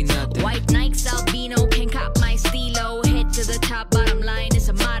tell me nothing. White Nikes, albino, can't cop my stylo. Head to the top, bottom line is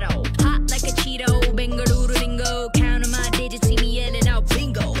a motto. Hot like a cheeto, Bengaluru lingo. Counting my digits, see me yelling out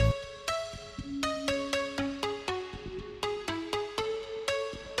bingo.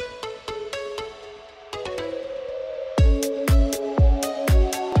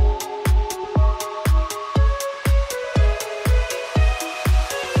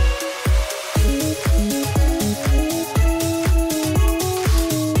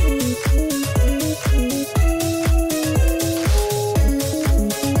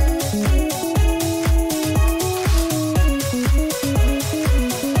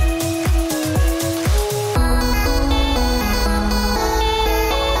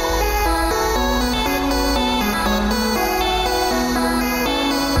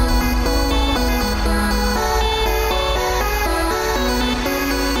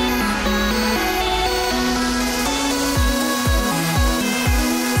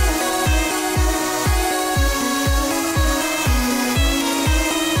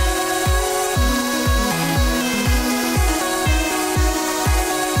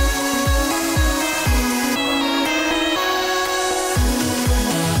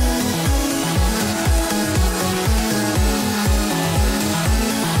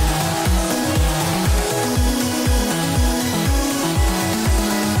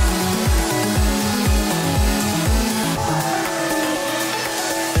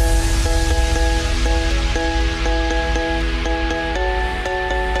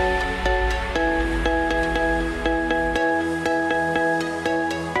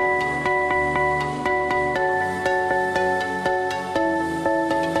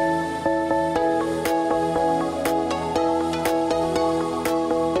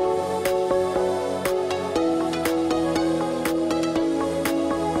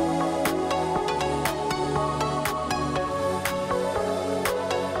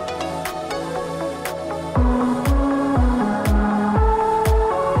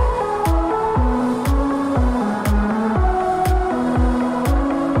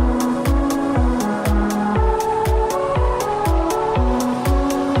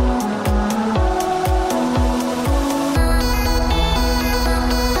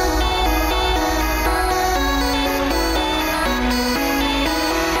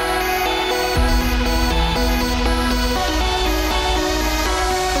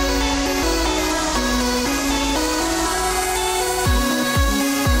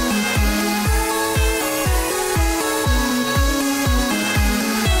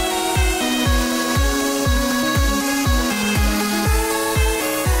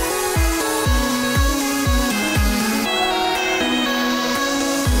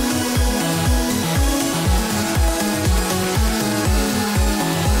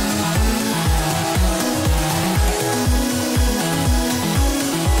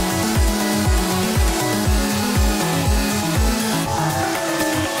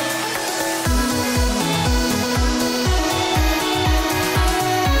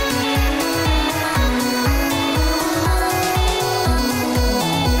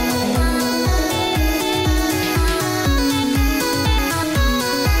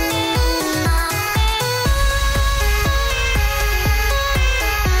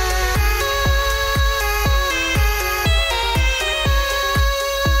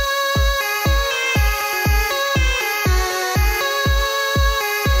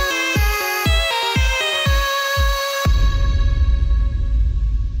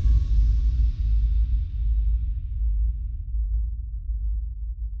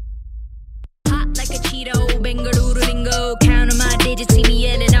 digits, see me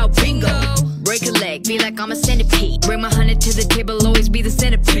yelling out bingo. Break a leg, feel like I'm a centipede. Bring my 100 to the table, always be the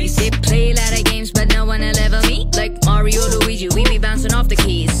centerpiece. They play a lot of games, but no one will ever me. Like Mario, Luigi, we be bouncing off the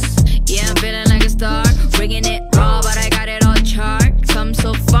keys. Yeah, I'm feeling like a star, bringing it raw, but I got it all chart. Come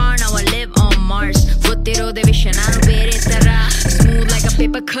so far, now I live on Mars. Buttiro de vision, I don't bear it smooth like a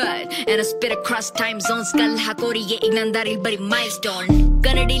paper cut, and I spit across time zones. Skull hakori ye ignandaril bari milestone.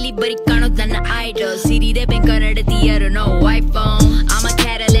 Kannadili bari kanodana idol. SIRI de ben kannada theater, no iPhone. I'm a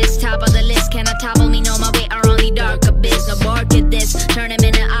catalyst, top of the list. Cannot topple me, know my way around the dark abyss. No bar to this, turn him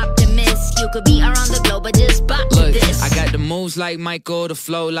into optimist. You could be around the globe, but just bop to this. I got the moves like Michael, the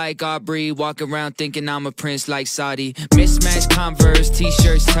flow like Aubrey. Walk around thinking I'm a prince like Saudi. Mismatch Converse,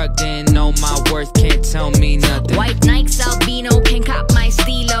 t-shirts tucked in. Know my worth, can't tell me nothing. White Nikes, albino, can't cop my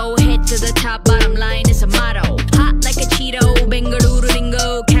stylo. Head to the top, bottom line is a motto. Hot like a cheeto, Bengaluru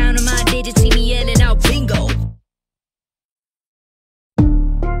lingo. Counting my digits, see me yelling out bingo.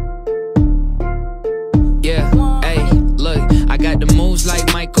 Yeah, hey, look, I got the moves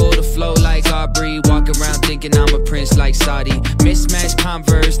like Michael, the flow like Aubrey. Walk around thinking I'm a prince like Saudi. Mismatch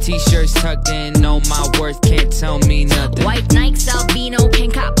Converse, t-shirts tucked in. Know my worth, can't tell me nothing. White Nikes, albino,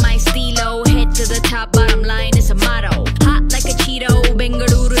 can't cop my stylo. Head to the top, bottom line is a motto. Hot like a cheeto,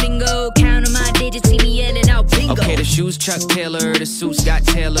 Bengaluru lingo. Counting my digits, see me yelling out bingo. Okay, the shoes Chuck Taylor, the suits got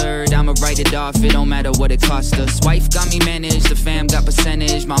tailored. I'ma write it off, it don't matter what it cost us. Wife got me managed, the fam got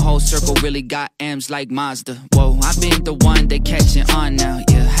percentage. My whole circle really got M's like Mazda. Whoa, I been the one they catching on now,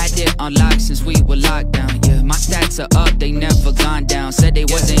 yeah. Had it unlocked since we were locked down, yeah. My stats are up, they never gone down. Said they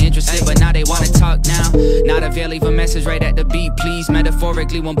wasn't interested, but now they wanna talk now. Not avail, leave a message right at the beat, please.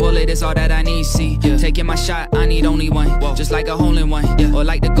 Metaphorically, one bullet is all that I need, see. Taking my shot, I need only one. Just like a hole in one, or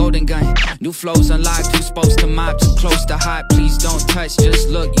like the golden gun. New flows unlocked, who's supposed to mop? Too close to hot, please don't touch, just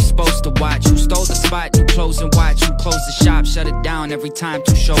look, you supposed to watch. Who stole the spot, new clothes and watch. Who closed the shop, shut it down every time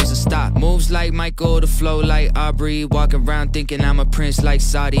two shows a stop. Moves like Michael, the flow like Aubrey. Walk around thinking I'm a prince like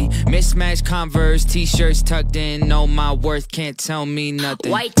Saudi. Mismatch Converse, t-shirts tucked in. Know my worth, can't tell me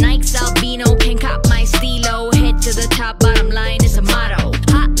nothing. White Nikes, albino, can't cop my stylo. Head to the top, bottom line is a motto.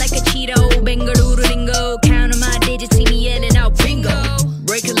 Hot like a cheeto, Bengaluru lingo. Counting my digits, see me yelling out bingo.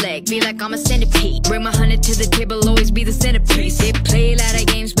 Break a leg, feel like I'm a centipede. Bring my 100 to the table, always be the centerpiece. They play a lot of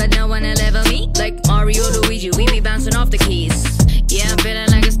games, but no one will ever me. Like Mario, Luigi, we be bouncing off the keys. Yeah, I'm feeling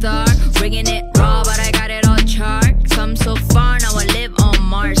like a star, bringing it raw, but I got it all chart. Come so far, now I live on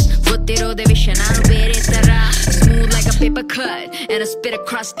Mars. Buttiro de vision, I don't bear it smooth like a paper cut, and I spit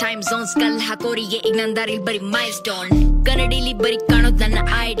across time zones. Skull hakori ye ignandaril bari milestone. Kannadili bari kanodana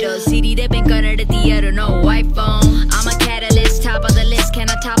idol. SIRI de ben kannada theater, no iPhone. I'm a catalyst, top of the list.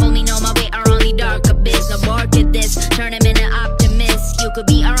 Cannot topple me, know my way around the dark abyss. No bar to this, turn him into optimist. You could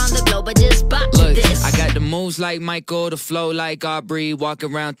be around the globe, but just bop to this. I got the moves like Michael, the flow like Aubrey. Walk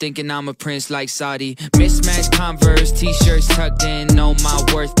around thinking I'm a prince like Saudi. Mismatch Converse, t-shirts tucked in. Know my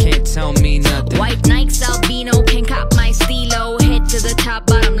worth, can't tell me nothing. White Nikes, albino, can't cop my stylo. Head to the top,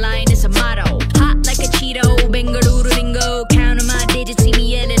 bottom line is a motto. Hot like a cheeto, Bengaluru lingo. Counting my digits, see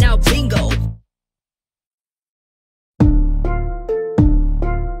me yelling out bingo.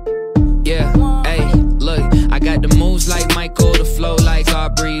 Yeah, hey, look, I got the moves like Michael, the flow like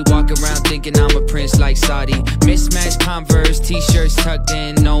Aubrey. Walk around thinking I'm a prince like Saudi. Mismatch Converse, t-shirts tucked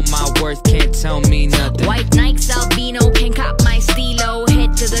in. Know my worth, can't tell me nothing. White Nikes, albino, can't cop my stylo.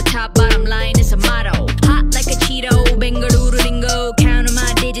 Head to the top, bottom line is a motto. Hot like a cheeto, Bengaluru lingo. Counting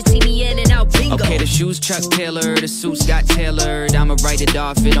my digits, see me yelling out bingo. Okay, the shoes Chuck Taylor, the suits got tailored. I'ma write it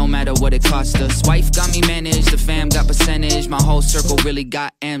off, it don't matter what it cost us. Wife got me managed, the fam got percentage. My whole circle really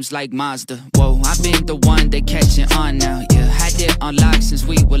got M's like Mazda. Whoa, I been the one they catching on now, yeah. Had it unlocked since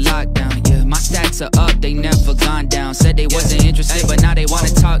we were locked down, yeah. My stats are up, they never gone down. Said they wasn't interested, but now they wanna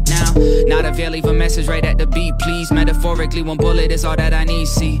talk now. Not avail, leave a message right at the beat, please. Metaphorically, one bullet is all that I need,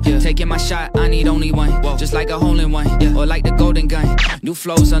 see. Taking my shot, I need only one. Just like a hole in one, or like the golden gun. New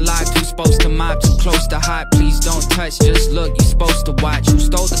flows unlocked, who's supposed to mop? Too close to hot, please don't touch, just look, you supposed to watch. Who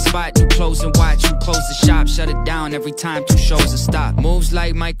stole the spot, new clothes and watch. Who closed the shop, shut it down every time two shows a stop. Moves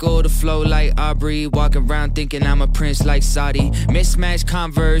like Michael, the flow like Aubrey. Walk around thinking I'm a prince like Saudi. Mismatch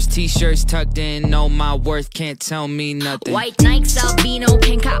Converse, t-shirts tucked in. Know my worth, can't tell me nothing. White Nikes, albino,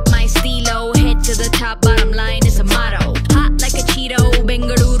 can't cop my stylo. Head to the top, bottom line is a motto. Hot like a cheeto,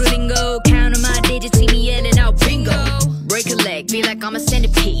 Bengaluru lingo. Counting my digits, see me yelling out bingo. Break a leg, feel like I'm a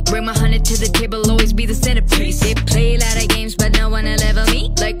centipede. Bring my 100 to the table, always be the centerpiece. They play a lot of games, but no one will ever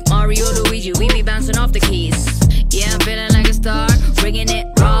me. Like Mario, Luigi, we be bouncing off the keys. Yeah, I'm feeling like a star, bringing it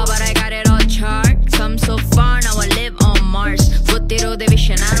raw, but I got it all chart. Come so far, now I live on Mars. Buttiro de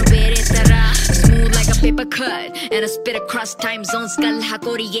vision, I don't bear it smooth like a paper paper cut and a spit across time zones. Kal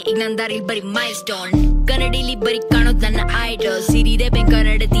hakoriye ignandaril bari milestone. Kanadili bari kano than idol. Siri de ben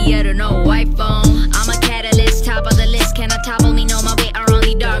kanada theater no iPhone. I'm a catalyst, top of the list. Cannot topple me, know my way around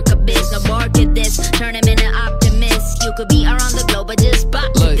the dark abyss. No bark at this, turn him into optimist. You could be around the globe, but just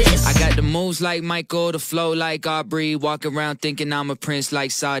spot this. I got the moves like Michael, the flow like Aubrey. Walk around thinking I'm a prince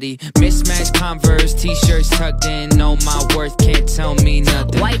like Saudi. Mismatch Converse, t-shirts tucked in. Know my worth, can't tell me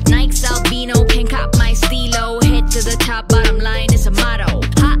nothing. White Nikes, albino, can cop my stylo. Head to the top, bottom line is a motto.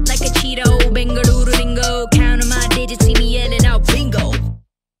 Hot like a cheeto, Bengaluru lingo. Counting my digits, see me yelling out bingo.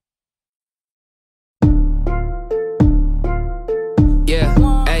 Yeah,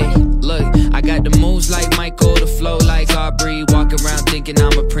 hey, look, I got the moves like Michael, the flow like Aubrey. Walk around thinking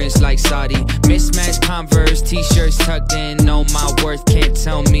I'm a prince like Saudi. Mismatch Converse, t-shirts tucked in. Know my worth, can't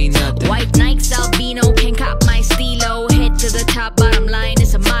tell me nothing. White Nikes, albino, can cop my stylo. Head to the top, bottom line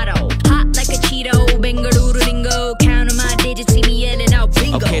is a motto. Hot like a cheeto, Bengaluru lingo. Counting my digits, see me yelling out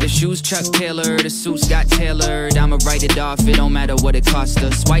bingo. Okay, the shoes Chuck Taylor, the suits got tailored. I'ma write it off, it don't matter what it cost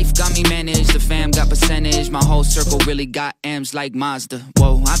us. Wife got me managed, the fam got percentage. My whole circle really got M's like Mazda.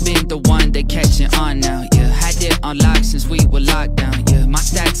 Whoa, I've been the one they catching on now, yeah. Had it on lock since we were locked down, yeah. My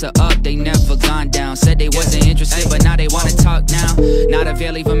stats are up, they never gone down. Said they wasn't interested, but now they wanna talk now. Not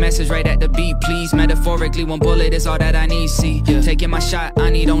avail, leave a message right at the beat, please. Metaphorically, one bullet is all that I need, see. Taking my shot, I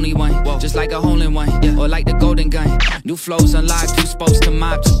need only one. Just like a hole in one, or like the golden gun. New flows unlocked, you supposed to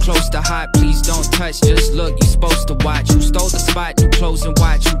mop, too close to hot. Please don't touch, just look, you supposed to watch. Who stole the spot, new clothes and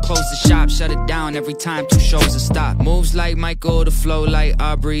watch. Who closed the shop, shut it down every time two shows a stop. Moves like Michael, the flow like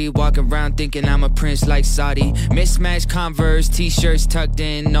Aubrey. Walk around thinking I'm a prince like Saudi. Mismatch Converse, t-shirts tucked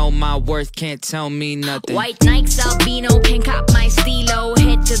in. Know my worth, can't tell me nothing. White Nikes, albino, can cop my stylo.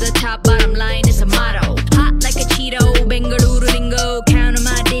 Head to the top, bottom line is a motto. Hot like a cheeto, Bengaluru lingo. Counting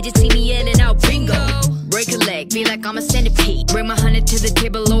my digits, see me yelling out bingo. Break a leg, feel like I'm a centipede. Bring my 100 to the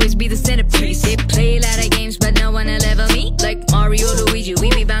table, always be the centerpiece. They play a lot of games, but no one will ever me. Like Mario, Luigi, we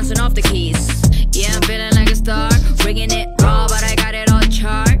be bouncing off the keys. Yeah, I'm feeling like a star, bringing it raw, but I got it all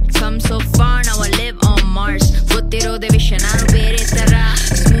chart. Come so far, now I live on Mars. Butiro de vision, I don't bear it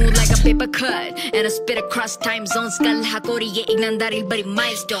smooth like a paper cut and a spit across time zones. Kal hakoriye ignandaril bari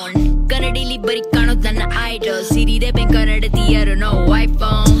milestone. Kanadili bari kano than idol. Siri de ben kanada theater no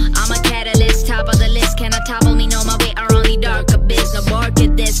iPhone. I'm a catalyst, top of the list. Cannot topple me, know my way around the dark abyss. No bark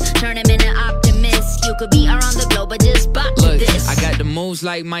at this, turn him into optimist. You could be around the globe, but just spot this. I got the moves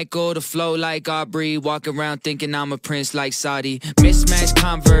like Michael, the flow like Aubrey. Walk around thinking I'm a prince like Saudi. Mismatch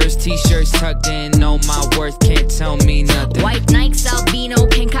Converse, t-shirts tucked in. Know my worth, can't tell me nothing. White Nikes, albino,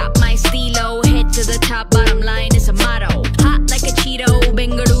 can cop my stylo. Head to the top, bottom line is a motto. Hot like a cheeto,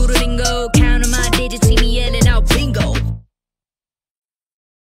 Bengaluru lingo. Counting my digits, see me yelling out bingo.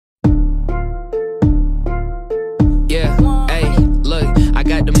 Yeah, hey, look, I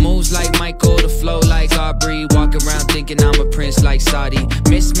got the moves like Michael, the flow like Aubrey. Walk around thinking I'm a prince like Saudi.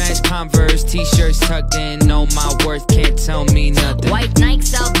 Mismatch Converse, t-shirts tucked in. Know my worth, can't tell me nothing. White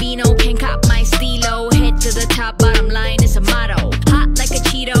Nikes, albino, can cop my stylo. Head to the top, bottom line is a motto. Hot like a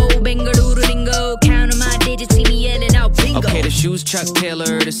cheeto, Bengaluru lingo. Counting my digits, see me yelling out bingo. Okay, the shoes Chuck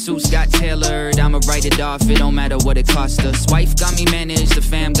Taylor, the suits got tailored. I'ma write it off, it don't matter what it cost us. Wife got me managed, the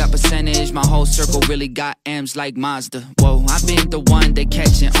fam got percentage. My whole circle really got M's like Mazda. Whoa, I've been the one they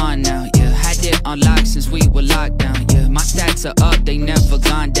catching on now, yeah. Had it on lock since we were locked down, yeah. My stats are up, they never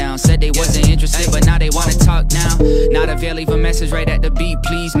gone down. Said they wasn't interested, but now they wanna talk now. Not avail, leave a message right at the beat,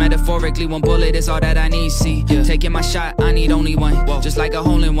 please. Metaphorically, one bullet is all that I need, see. Taking my shot, I need only one. Just like a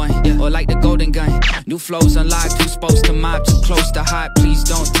hole in one, or like the golden gun. New flows unlocked, you supposed to mop, too close to hot. Please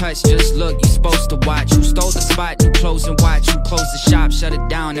don't touch, just look, you supposed to watch. Who stole the spot, new clothes and watch. Who closed the shop, shut it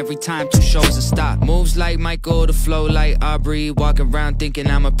down every time two shows a stop. Moves like Michael, the flow like Aubrey. Walk around thinking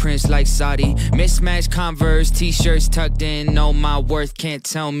I'm a prince like Saudi. Mismatch Converse, t-shirts tucked in. Know my worth, can't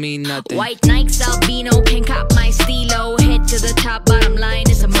tell me nothing. White Nikes, albino, can cop my stylo. Head to the top, bottom line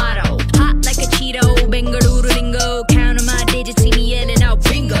is a motto. Hot like a cheeto, Bengaluru lingo. Counting my digits, see me yelling out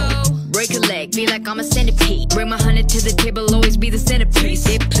bingo. Break a leg, feel like I'm a centipede. Bring my 100 to the table, always be the centerpiece.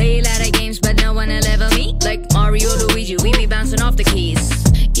 They play a lot of games, but no one will ever me. Like Mario, Luigi, we be bouncing off the keys.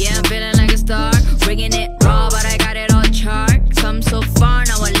 Yeah, I'm feeling like a star, bringing it raw, but I got it all chart. Come so far,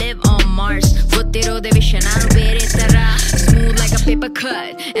 now I live on Mars. Butiro de vision, I don't bear it smooth like a paper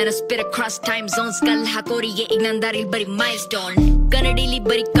cut and a spit across time zones. Kal hakoriye ignandaril bari milestone. Kanadili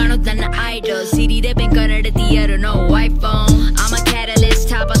bari kano than idol. Siri de ben kanada theater no iPhone. I'm a catalyst,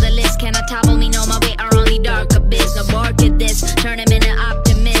 top of the list. Cannot topple me, know my way around the dark abyss. No bark at this, turn him into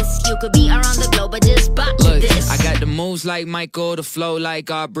optimist. You could be around the globe, but just spot this. I got the moves like Michael, the flow like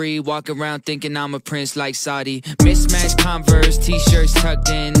Aubrey. Walk around thinking I'm a prince like Saudi. Mismatch Converse, t-shirts tucked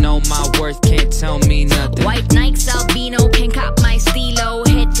in. Know my worth, can't tell me nothing. White Nikes, albino, can't cop my stylo.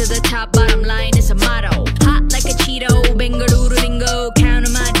 Head to the top, bottom line is a motto. Hot like a cheeto, Bengaluru lingo.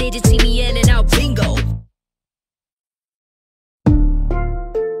 Counting my digits, see me yelling out bingo.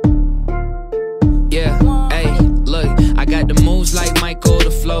 Yeah, hey, look, I got the moves like Michael,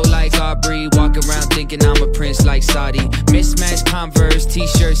 the flow like Aubrey. Walk around thinking I'm a prince like Saudi. Mismatch Converse,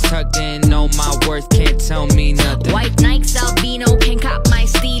 t-shirts tucked in. Know my worth, can't tell me nothing. White Nikes, albino, can't cop my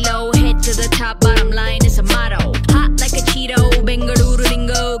stylo. Head to the top, bottom line is a motto. Hot like a cheeto, Bengaluru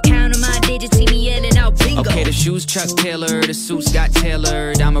lingo. Counting my digits, see me yelling out bingo. Okay, the shoes Chuck Taylor, the suits got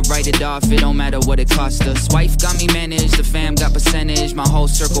tailored. I'ma write it off, it don't matter what it cost us. Wife got me managed, the fam got percentage. My whole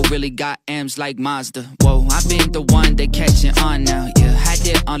circle really got M's like Mazda. Whoa, I been the one they catching on now, yeah. Had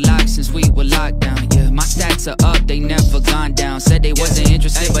it unlocked since we were locked down, yeah. My stats are up, they never gone down. Said they wasn't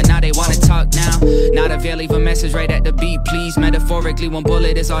interested, but now they wanna talk now. Not avail, leave a message right at the beat, please. Metaphorically, one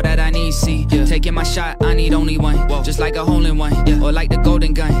bullet is all that I need, see. Taking my shot, I need only one. Just like a hole in one, or like the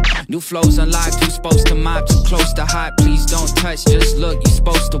golden gun. New flows unlocked, who's supposed to mob? Too close to hot, please don't touch, just look, you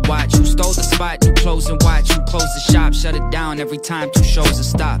supposed to watch. Who stole the spot? New clothes and watch. Who closed the shop? Shut it down every time two shows are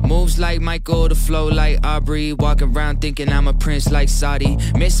stopped. Moves like Michael, the flow like Aubrey. Walk around thinking I'm a prince like Saudi.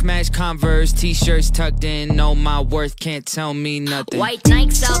 Mismatch Converse, t-shirts tucked in. Know my worth, can't tell me nothing. White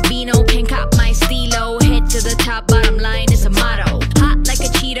Nikes, albino, can't cop my stylo. Head to the top, bottom line is a motto. Hot like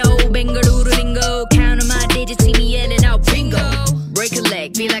a cheeto, Bengaluru lingo. Counting my digits, see me yelling out bingo. Break a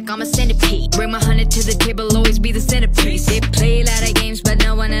leg, feel like I'm a centipede. Bring my 100 to the table, always be the centerpiece. They play a lot of games, but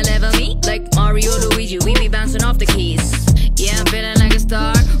no one will ever me. Like Mario, Luigi, we be bouncing off the keys. Yeah, I'm feeling like a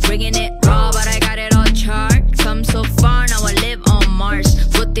star, bringing it raw, but I got it all chart. Come so far, now I live on Mars.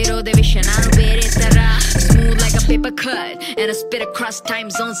 Botero de vision, I don't bear it smooth like a paper cut, and I spit across time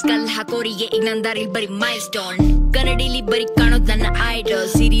zones. Kal hakori ye ignandaril bari milestone. Kannadili bari kanodana idol.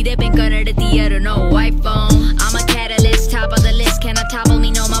 SIRI de ben kannada tiyaru no iPhone. I'm a catalyst, top of the list. Can I topple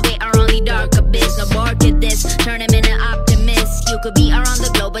me? Know my way around the dark abyss. No bark at this, turn him into optimist. You could be around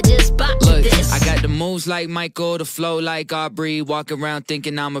the globe, but just box this. I got the moves like Michael, the flow like Aubrey. Walk around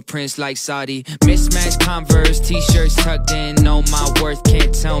thinking I'm a prince like Saudi. Mismatch Converse, t-shirts tucked in. Know my worth,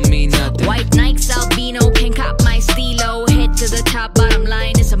 can't tell me nothing. White Nikes, albino, can't cop my stylo. Head to the top, bottom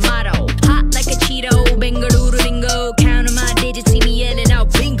line is a motto. Hot like a cheeto, Bengaluru lingo. Counting my digits, see me yelling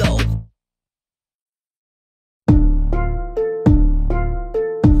out bingo.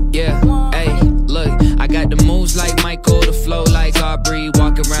 Yeah, hey, look, I got the moves like Michael, the flow like Aubrey.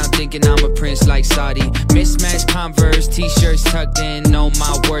 Walk around thinking I'm a prince like Saudi. Mismatch Converse, t-shirts tucked in. Know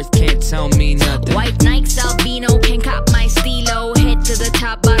my worth, can't tell me nothing. White Nikes, albino, can't cop my stylo. Head to the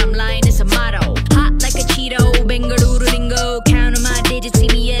top, bottom line is a motto. Hot like a cheeto, Bengaluru lingo. Counting my digits, see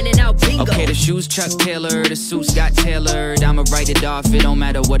me yelling out bingo. Okay, the shoes Chuck Taylor, the suits got tailored. I'ma write it off, it don't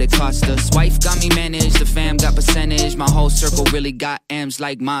matter what it cost us. Wife got me managed, the fam got percentage. My whole circle really got M's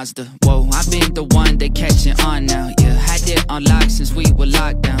like Mazda. Whoa, I been the one they catching on now, yeah. Had it unlocked since we were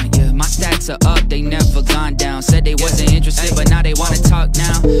locked down, yeah. My stats are up, they never gone down. Said they wasn't interested, but now they wanna talk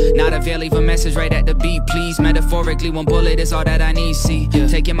now. Not avail, leave a message right at the beat, please. Metaphorically, one bullet is all that I need, see.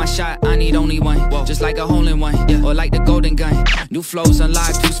 Taking my shot, I need only one. Just like a hole in one, or like the golden gun. New flows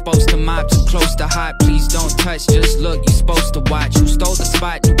unlocked, who's supposed to mob? Too close to hot, please don't touch, just look, you supposed to watch. Who stole the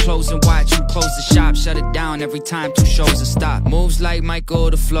spot? New clothes and watch. Who closed the shop? Shut it down every time two shows are stopped. Moves like Michael,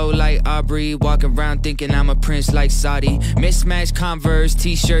 the flow like Aubrey. Walk around thinking I'm a prince like Saudi. Mismatch Converse,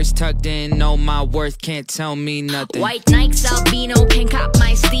 t-shirts tucked in. Know my worth, can't tell me nothing. White Nikes, albino, can't cop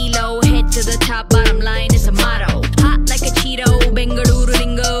my stylo. Head to the top, bottom line is a motto. Hot like a cheeto, Bengaluru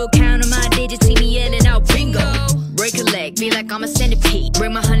lingo. Counting my digits, see me yelling out bingo. Break a leg, feel like I'm a centipede.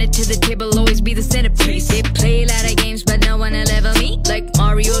 Bring my 100 to the table, always be the centerpiece. They play a lot of games, but no one will ever me. Like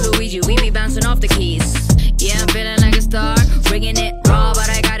Mario, Luigi, we be bouncing off the keys. Yeah, I'm feeling like a star, bringing it raw, but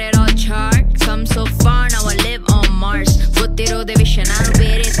I got it all chart. Come so far, now I live on Mars. Botero de vision, I don't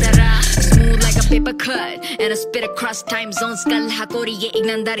bear it smooth like a paper cut, and I spit across time zones. Kal hakori ye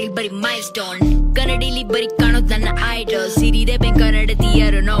ignandaril bari milestone. Kannadili bari kanodana idol. SIRI de ben kannada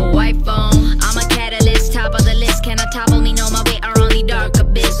tiyaru no iPhone. I'm a catalyst, top of the list. Can I topple me? Know my way around the dark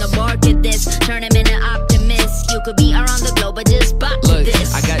abyss. No bark at this, turn him into optimist. You could be around the globe, but just box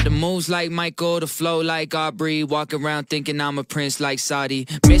this. I got the moves like Michael, the flow like Aubrey. Walk around thinking I'm a prince like Saudi.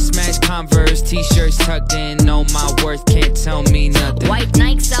 Mismatch Converse, t-shirts tucked in. Know my worth, can't tell me nothing. White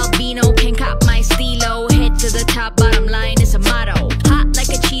Nikes, albino, can't cop my stylo. Head to the top, bottom line is a motto. Hot like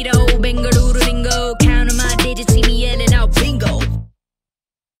a cheeto, Bengaluru lingo. Counting my digits, see me yelling out bingo.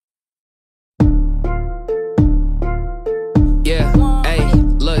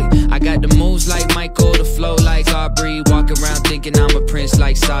 thinking I'm a prince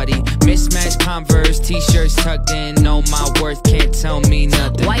like Saudi. Mismatch Converse, t-shirts tucked in. Know my worth, can't tell me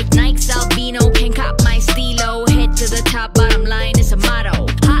nothing. White Nikes, albino, can't cop my stylo. Head to the top, bottom line is a motto.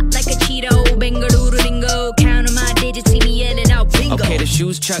 Hot like a cheeto, Bengaluru lingo. Counting my digits, see me yelling out bingo. Okay, the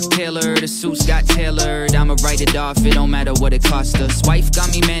shoes Chuck Taylor, the suits got tailored. I'ma write it off, it don't matter what it cost us. Wife got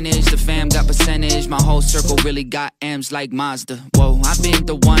me managed, the fam got percentage. My whole circle really got M's like Mazda. Whoa, I've been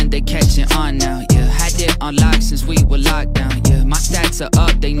the one they catching on now, yeah. Had it on lock since we were locked down, yeah. My stats are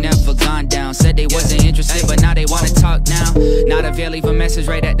up, they never gone down. Said they wasn't interested, but now they wanna talk now. Not avail, leave a message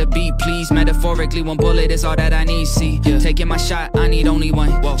right at the beat, please. Metaphorically, one bullet is all that I need, see. Taking my shot, I need only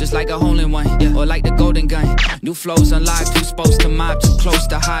one. Just like a hole in one, or like the golden gun. New flows unlocked, who's supposed to mop? Too close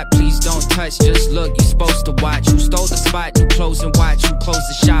to hot, please don't touch, just look, you supposed to watch. Who stole the spot, new clothes and watch. Who closed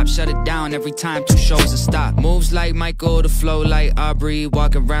the shop, shut it down every time two shows a stop. Moves like Michael, the flow like Aubrey.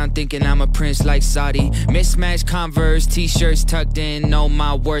 Walk around thinking I'm a prince like Saudi. Mismatch Converse, t-shirts tucked in. Know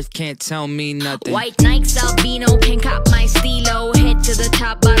my worth, can't tell me nothing. White Nikes, albino, can't cop my stylo. Head to the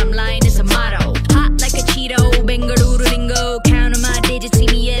top, bottom line is a motto. Hot like a cheeto, Bengaluru lingo. Counting my digits, see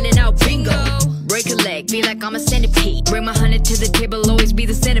me yelling out bingo. Break a leg, feel like I'm a centipede. Bring my 100 to the table, always be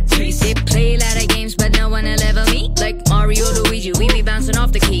the centerpiece. They play a lot of games, but no one will level me. Like Mario, Luigi, we be bouncing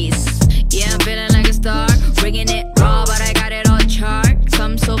off the keys. Yeah, I'm feeling like a star, bringing it raw, but I got it all chart.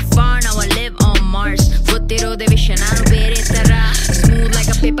 Come so far, now I live on Mars. Buttiro de vision, I don't bear it smooth like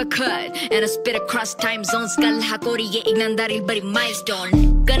a paper cut, and I spit across time zones. Kal hakoriye ignandaril bari milestone.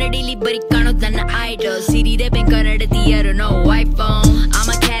 Kannadili bari kanodana idol. SIRI de ben kannada tiyaru no iPhone. I'm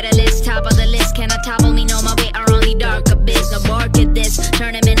a catalyst, top of the list. Cannot topple me, know my way around the dark abyss. No bark at this,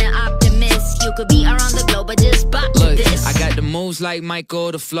 turn him into optimist. You could be around the globe, but just botch this. I got the moves like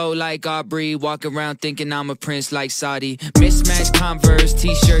Michael, the flow like Aubrey. Walk around thinking I'm a prince like Saudi. Mismatch Converse,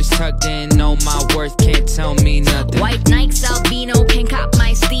 t-shirts tucked in. Know my worth, can't tell me nothing. White Nikes, albino, can't cop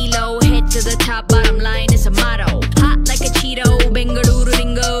my stylo. Head to the top, bottom line is a motto. Hot like a cheeto, Bengaluru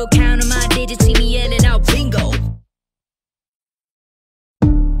lingo. Counting my digits, see me yelling out bingo.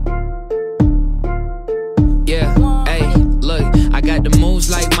 Yeah, hey, look, I got the moves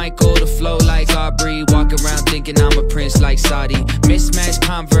like Michael, the flow like Aubrey. Walk around thinking I'm a prince like Saudi. Mismatch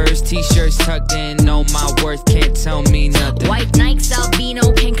Converse, t-shirts tucked in. Know my worth, can't tell me nothing. White Nikes,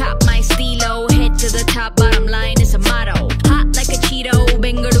 albino, can't cop my stylo. Head to the top, bottom line is a motto. Hot like a cheeto,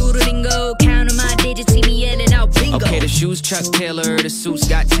 Bengaluru lingo. Counting my digits, see me yelling out bingo. Okay, the shoes Chuck Taylor, the suits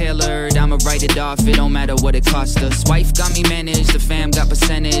got tailored. I'ma write it off, it don't matter what it cost us. Wife got me managed, the fam got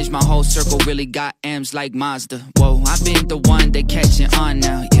percentage. My whole circle really got M's like Mazda. Whoa, I've been the one they catching on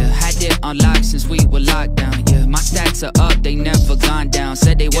now, yeah. Had it on lock since we were locked down, yeah. My stats are up, they never gone down.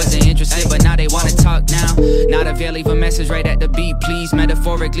 Said they wasn't interested, but now they wanna talk now. Not avail, leave a message right at the beat, please.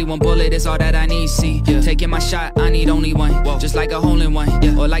 Metaphorically, one bullet is all that I need, see. Taking my shot, I need only one. Just like a hole in one,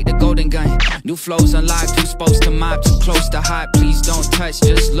 or like the golden gun. New flows unlocked, who's supposed to mop? Too close to hot, please don't touch,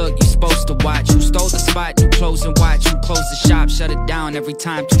 just look, you supposed to watch. Who stole the spot, new clothes and watch. Who closed the shop, shut it down every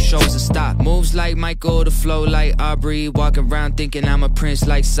time two shows a stop. Moves like Michael, the flow like Aubrey. Walk around thinking I'm a prince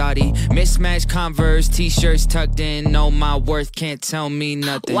like Saudi. Mismatch Converse, t-shirts tucked in. Know my worth, can't tell me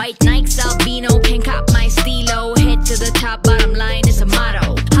nothing. White Nikes, albino, can't cop my stylo. Head to the top, bottom line is a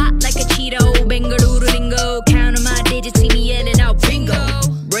motto. Hot like a cheeto, Bengaluru lingo. Counting my digits, see me yelling out bingo.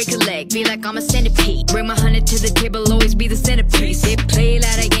 Break a leg, feel like I'm a centipede. Bring my 100 to the table, always be the centerpiece. They play a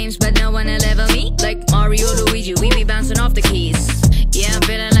lot of games, but no one will level me. Like Mario, Luigi, we be bouncing off the keys. Yeah, I'm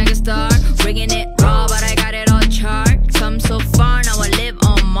feeling like a star, bringing it raw, but I got it all chart. Come so far, now I live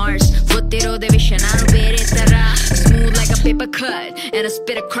on Mars. Buttiro de vision, I don't bear it smooth like a paper cut, and I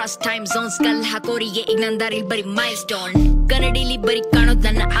spit across time zones. Kal hakoriye ignandaril bari milestone. Kannadili bari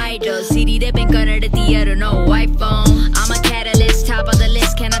kanodana idol. SIRI de ben kannada tiyaru no iPhone. I'm a catalyst, top of the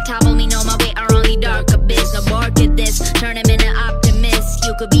list. Cannot topple me, know my way around the dark abyss. No bark at this, turn him into optimist.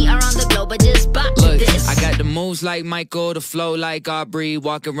 You could be around the globe, but just botch this. I got the moves like Michael, the flow like Aubrey.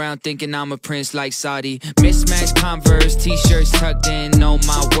 Walk around thinking I'm a prince like Saudi. Mismatch Converse, t-shirts tucked in. Know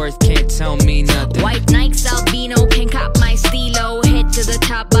my worth, can't tell me nothing. White Nikes, albino, can't cop my stylo. Head to the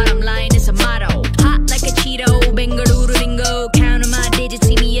top, bottom line is a motto. Hot like a cheeto, Bengaluru lingo. Counting my digits,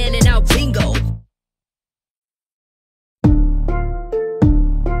 see me yelling out bingo.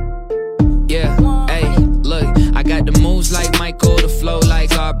 Yeah, hey, look, I got the moves like Michael, the flow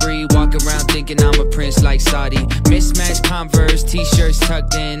like Aubrey. Walk around thinking I'm a prince like Saudi. Mismatch Converse, t-shirts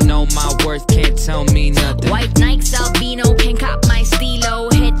tucked in. Know my worth, can't tell me nothing. White Nikes, albino, can't cop my stylo.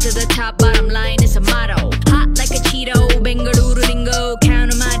 Head to the top, bottom line is a motto. Hot like a cheeto, Bengaluru lingo.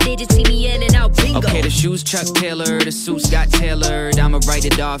 Counting my digits, see me yelling out bingo. Okay, the shoes Chuck Taylor, the suits got tailored. I'ma write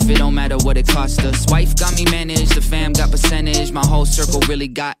it off, it don't matter what it cost us. Wife got me managed, the fam got percentage. My whole circle really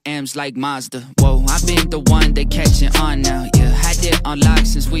got M's like Mazda. Whoa, I've been the one they catching on now, yeah. Had it on lock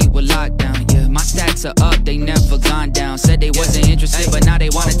since we were locked down, yeah. My stats are up, they never gone down. Said they wasn't interested, but now they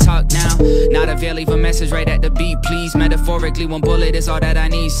wanna talk now. Not avail, leave a message right at the beat, please. Metaphorically, one bullet is all that I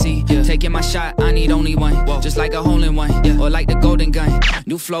need, see. Taking my shot, I need only one. Just like a hole in one, or like the golden gun.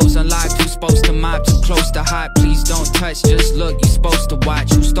 New flows unlocked, you supposed to mop, too close to hot. Please don't touch, just look, you supposed to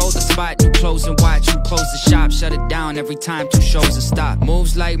watch. Who stole the spot, new clothes and watch. Who closed the shop, shut it down every time two shows a stop.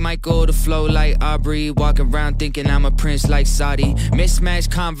 Moves like Michael, the flow like Aubrey. Walk around thinking I'm a prince like Saudi. Mismatch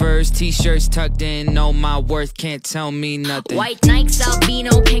Converse, t-shirts tucked in. Know my worth, can't tell me nothing. White Nikes,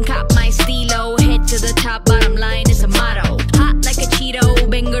 albino, can't cop my stylo. Head to the top, bottom line is a motto. Hot like a cheeto,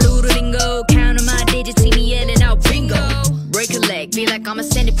 Bengaluru lingo. Counting my digits, see me yelling out bingo. Break a leg, feel like I'm a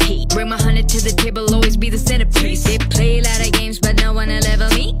centipede. Bring my 100 to the table, always be the centerpiece. They play a lot of games, but no one will ever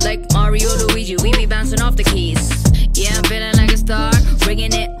me. Like Mario, Luigi, we be bouncing off the keys. Yeah, I'm feeling like a star,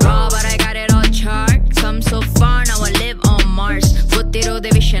 bringing it raw, but I got it all chart. Come so far, now I live on Mars. Futiro de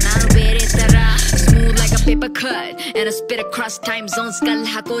vision, I don't bet it. Smooth like a paper cut, and I spit across time zones. Kal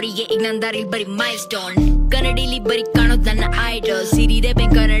hakori ye ignandari bari milestone. Kannadili bari kanodana idol. SIRI de pen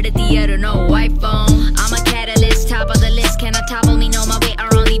kannadati, I don't know iPhone. I'm a catalyst, top of the list. Can I topple me? Know my way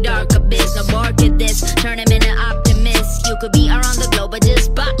around the dark abyss. No more get this, turn him into optimist. You could be around the globe, but just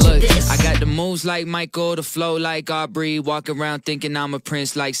spot this. I got the moves like Michael, the flow like Aubrey. Walk around thinking I'm a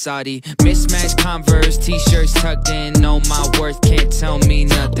prince like Saudi. Mismatch Converse, t-shirts tucked in. Know my worth, can't tell me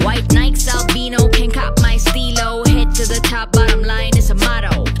nothing. White Nikes, albino, can't cop my stylo. Head to the top, bottom line is a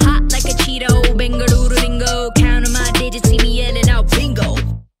motto. Hot like a cheeto, Bengaluru lingo. Counting my digits, see me yelling out bingo.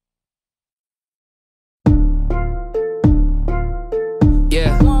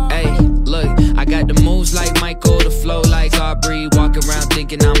 Yeah, hey, look, I got the moves like Michael, the flow like Aubrey. Walk around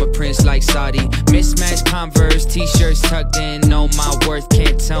thinking I'm a prince like Saudi. Mismatch Converse, t-shirts tucked in. Know my worth,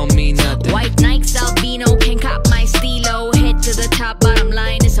 can't tell me nothing. White Nikes, albino, can't cop my stylo. Head to the top, bottom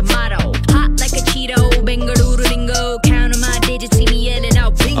line is a motto. Hot like a cheeto, Bengaluru lingo. Counting my digits, see me yelling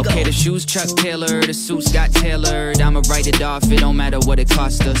out bingo. Okay, the shoes Chuck Taylor, the suits got tailored. I'ma write it off, it don't matter what it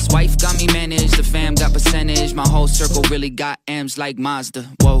cost us. Wife got me managed, the fam got percentage. My whole circle really got M's like Mazda.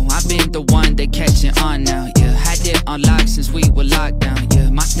 Whoa, I've been the one they catching on now, yeah. Had it on lock since we were locked down, yeah.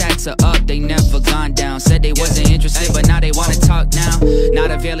 My stats are up, they never gone down. Said they wasn't interested, but now they wanna talk now.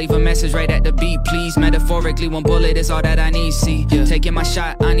 Not avail, leave a message right at the beat, please. Metaphorically, one bullet is all that I need, see. Taking my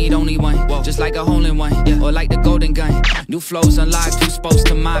shot, I need only one. Just like a hole in one, or like the golden gun. New flows unlocked, who's supposed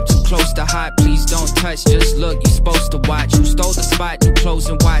to mop, too close to hot. Please don't touch, just look, you supposed to watch. Who stole the spot, new clothes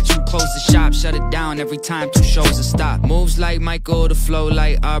and watch. Who closed the shop, shut it down every time two shows a stop. Moves like Michael, the flow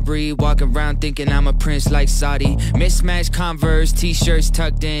like Aubrey. Walk around thinking I'm a prince like Saudi. Mismatch Converse, t-shirts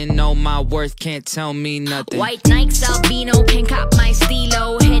tucked in. Know my worth, can't tell me nothing. White Nikes, albino, can't cop my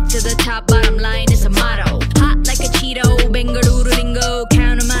stylo. Head to the top, bottom line is a motto. Hot like a cheeto, Bengaluru lingo.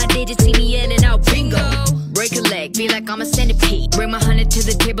 Counting my digits, see me yelling out bingo. Break a leg, feel like I'm a centipede. Bring my 100 to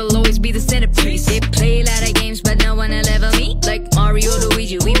the table, always be the centerpiece. They play a lot of games, but no one will ever me. Like Mario,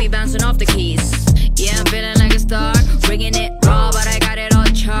 Luigi, we be bouncing off the keys. Yeah, I'm feeling like a star, bringing it raw, but I got it all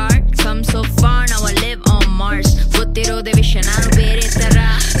chart. Come so far, now I live on Mars. Futiro de vision, I don't bet it.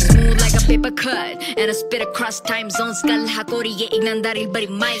 Smooth like a paper cut, and I spit across time zones. Kal hakori ye ignandari bari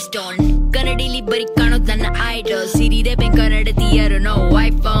milestone. Kannadili bari kanodana idol. SIRI de pen kannadati, I don't know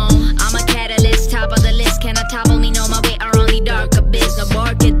iPhone. I'm a catalyst, top of the list. Can I topple me? Know my way around the dark abyss. No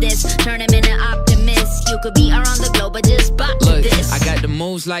more get this, turn him into optimist. You could be around the globe, but just spot this. I got the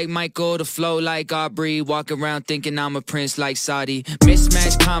moves like Michael, the flow like Aubrey. Walk around thinking I'm a prince like Saudi.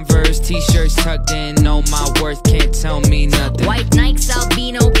 Mismatch Converse, t-shirts tucked in. Know my worth, can't tell me nothing. White Nikes,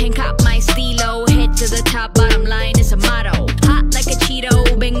 albino, can't cop my stylo. Head to the top, bottom line is a motto. Hot like a cheeto,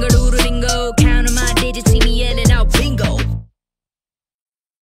 Bengaluru lingo. Counting my digits, see me yelling out bingo.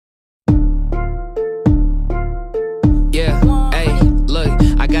 Yeah, hey, look,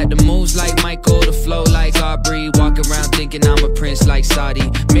 I got the moves like Michael, the flow like Aubrey. Walk around thinking I'm a prince like Saudi.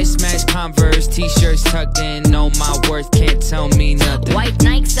 Mismatch Converse, t-shirts tucked in. Know my worth, can't tell me nothing. White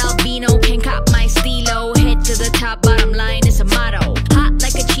Nikes, albino, can't cop my stylo. Head to the top, bottom line is a motto. Hot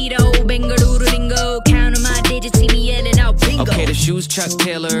like a cheeto, Bengaluru lingo. Counting my digits, see me yelling out bingo. Okay, the shoes Chuck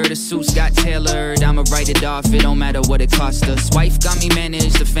Taylor, the suits got tailored. I'ma write it off, it don't matter what it cost us. Wife got me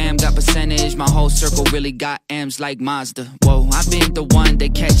managed, the fam got got percentage. My whole circle really got M's like Mazda. Whoa, I been the one they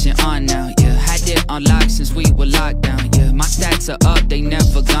catching on now. Yeah, had it unlocked since we were locked down. Yeah, my stats are up, they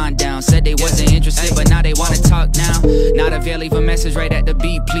never gone down. Said they wasn't interested, but now they wanna talk now. Not avail, leave a message right at the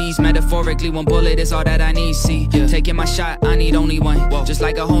beat, please. Metaphorically, one bullet is all that I need. See, taking my shot, I need only one. Just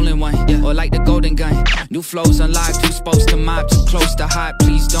like a hole in one, or like the golden gun. New flows unlocked, who's supposed to mop? Too close to hot,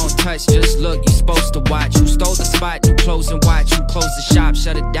 please don't touch. Just look, you supposed to watch. Who stole the spot? You close and watch. Who closed the shop?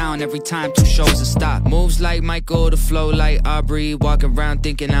 Shut it down every time two shows are stopped. Moves like Michael, the flow like Aubrey. Walk around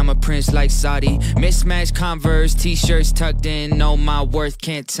thinking I'm a prince like Saudi. Mismatch Converse, t-shirts tucked in. Know my worth,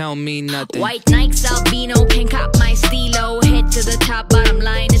 can't tell me nothing. White Nikes, albino, can cop my stylo. Head to the top, bottom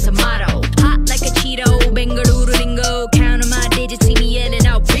line is a motto. Hot like a cheeto, Bengaluru lingo. Count on my digits, see me yelling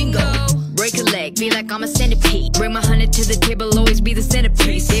out bingo. Break a leg, feel like I'm a centipede. Bring my 100 to the table, always be the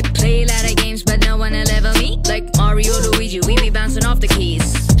centerpiece. They play a lot of games, but no one will level me. Like Mario, Luigi, we be bouncing off the keys.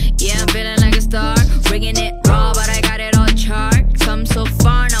 Yeah, I'm feeling like a star, bringing it raw, but I got it all chart. Come so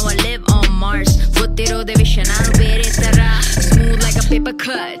far, now I live on Mars. Butiro de vision, I don't bear it smooth like a paper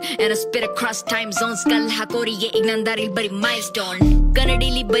cut, and I spit across time zones. Kal hakori ye ignandaril bari milestone.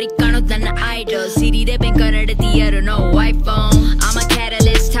 Kannadili bari kano thanna idol. SIRI de ben kannadati, I don't know iPhone. I'm a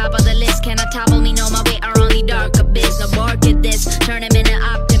catalyst, top of the list. Cannot topple me, know my way around the dark abyss. No bark at this, turn him into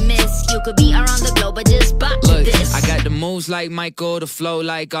optimist. You could be around the globe, but just bucket this. I got the moves like Michael, the flow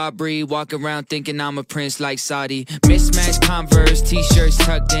like Aubrey. Walk around thinking I'm a prince like Saudi. Mismatch Converse, t-shirts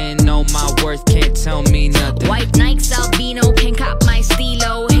tucked in. Know my worth, can't tell me nothing. White Nikes, albino, can cop my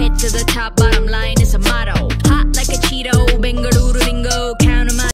stylo. Head to the top, bottom line is a motto. Hot like a cheeto, Bengaluru lingo.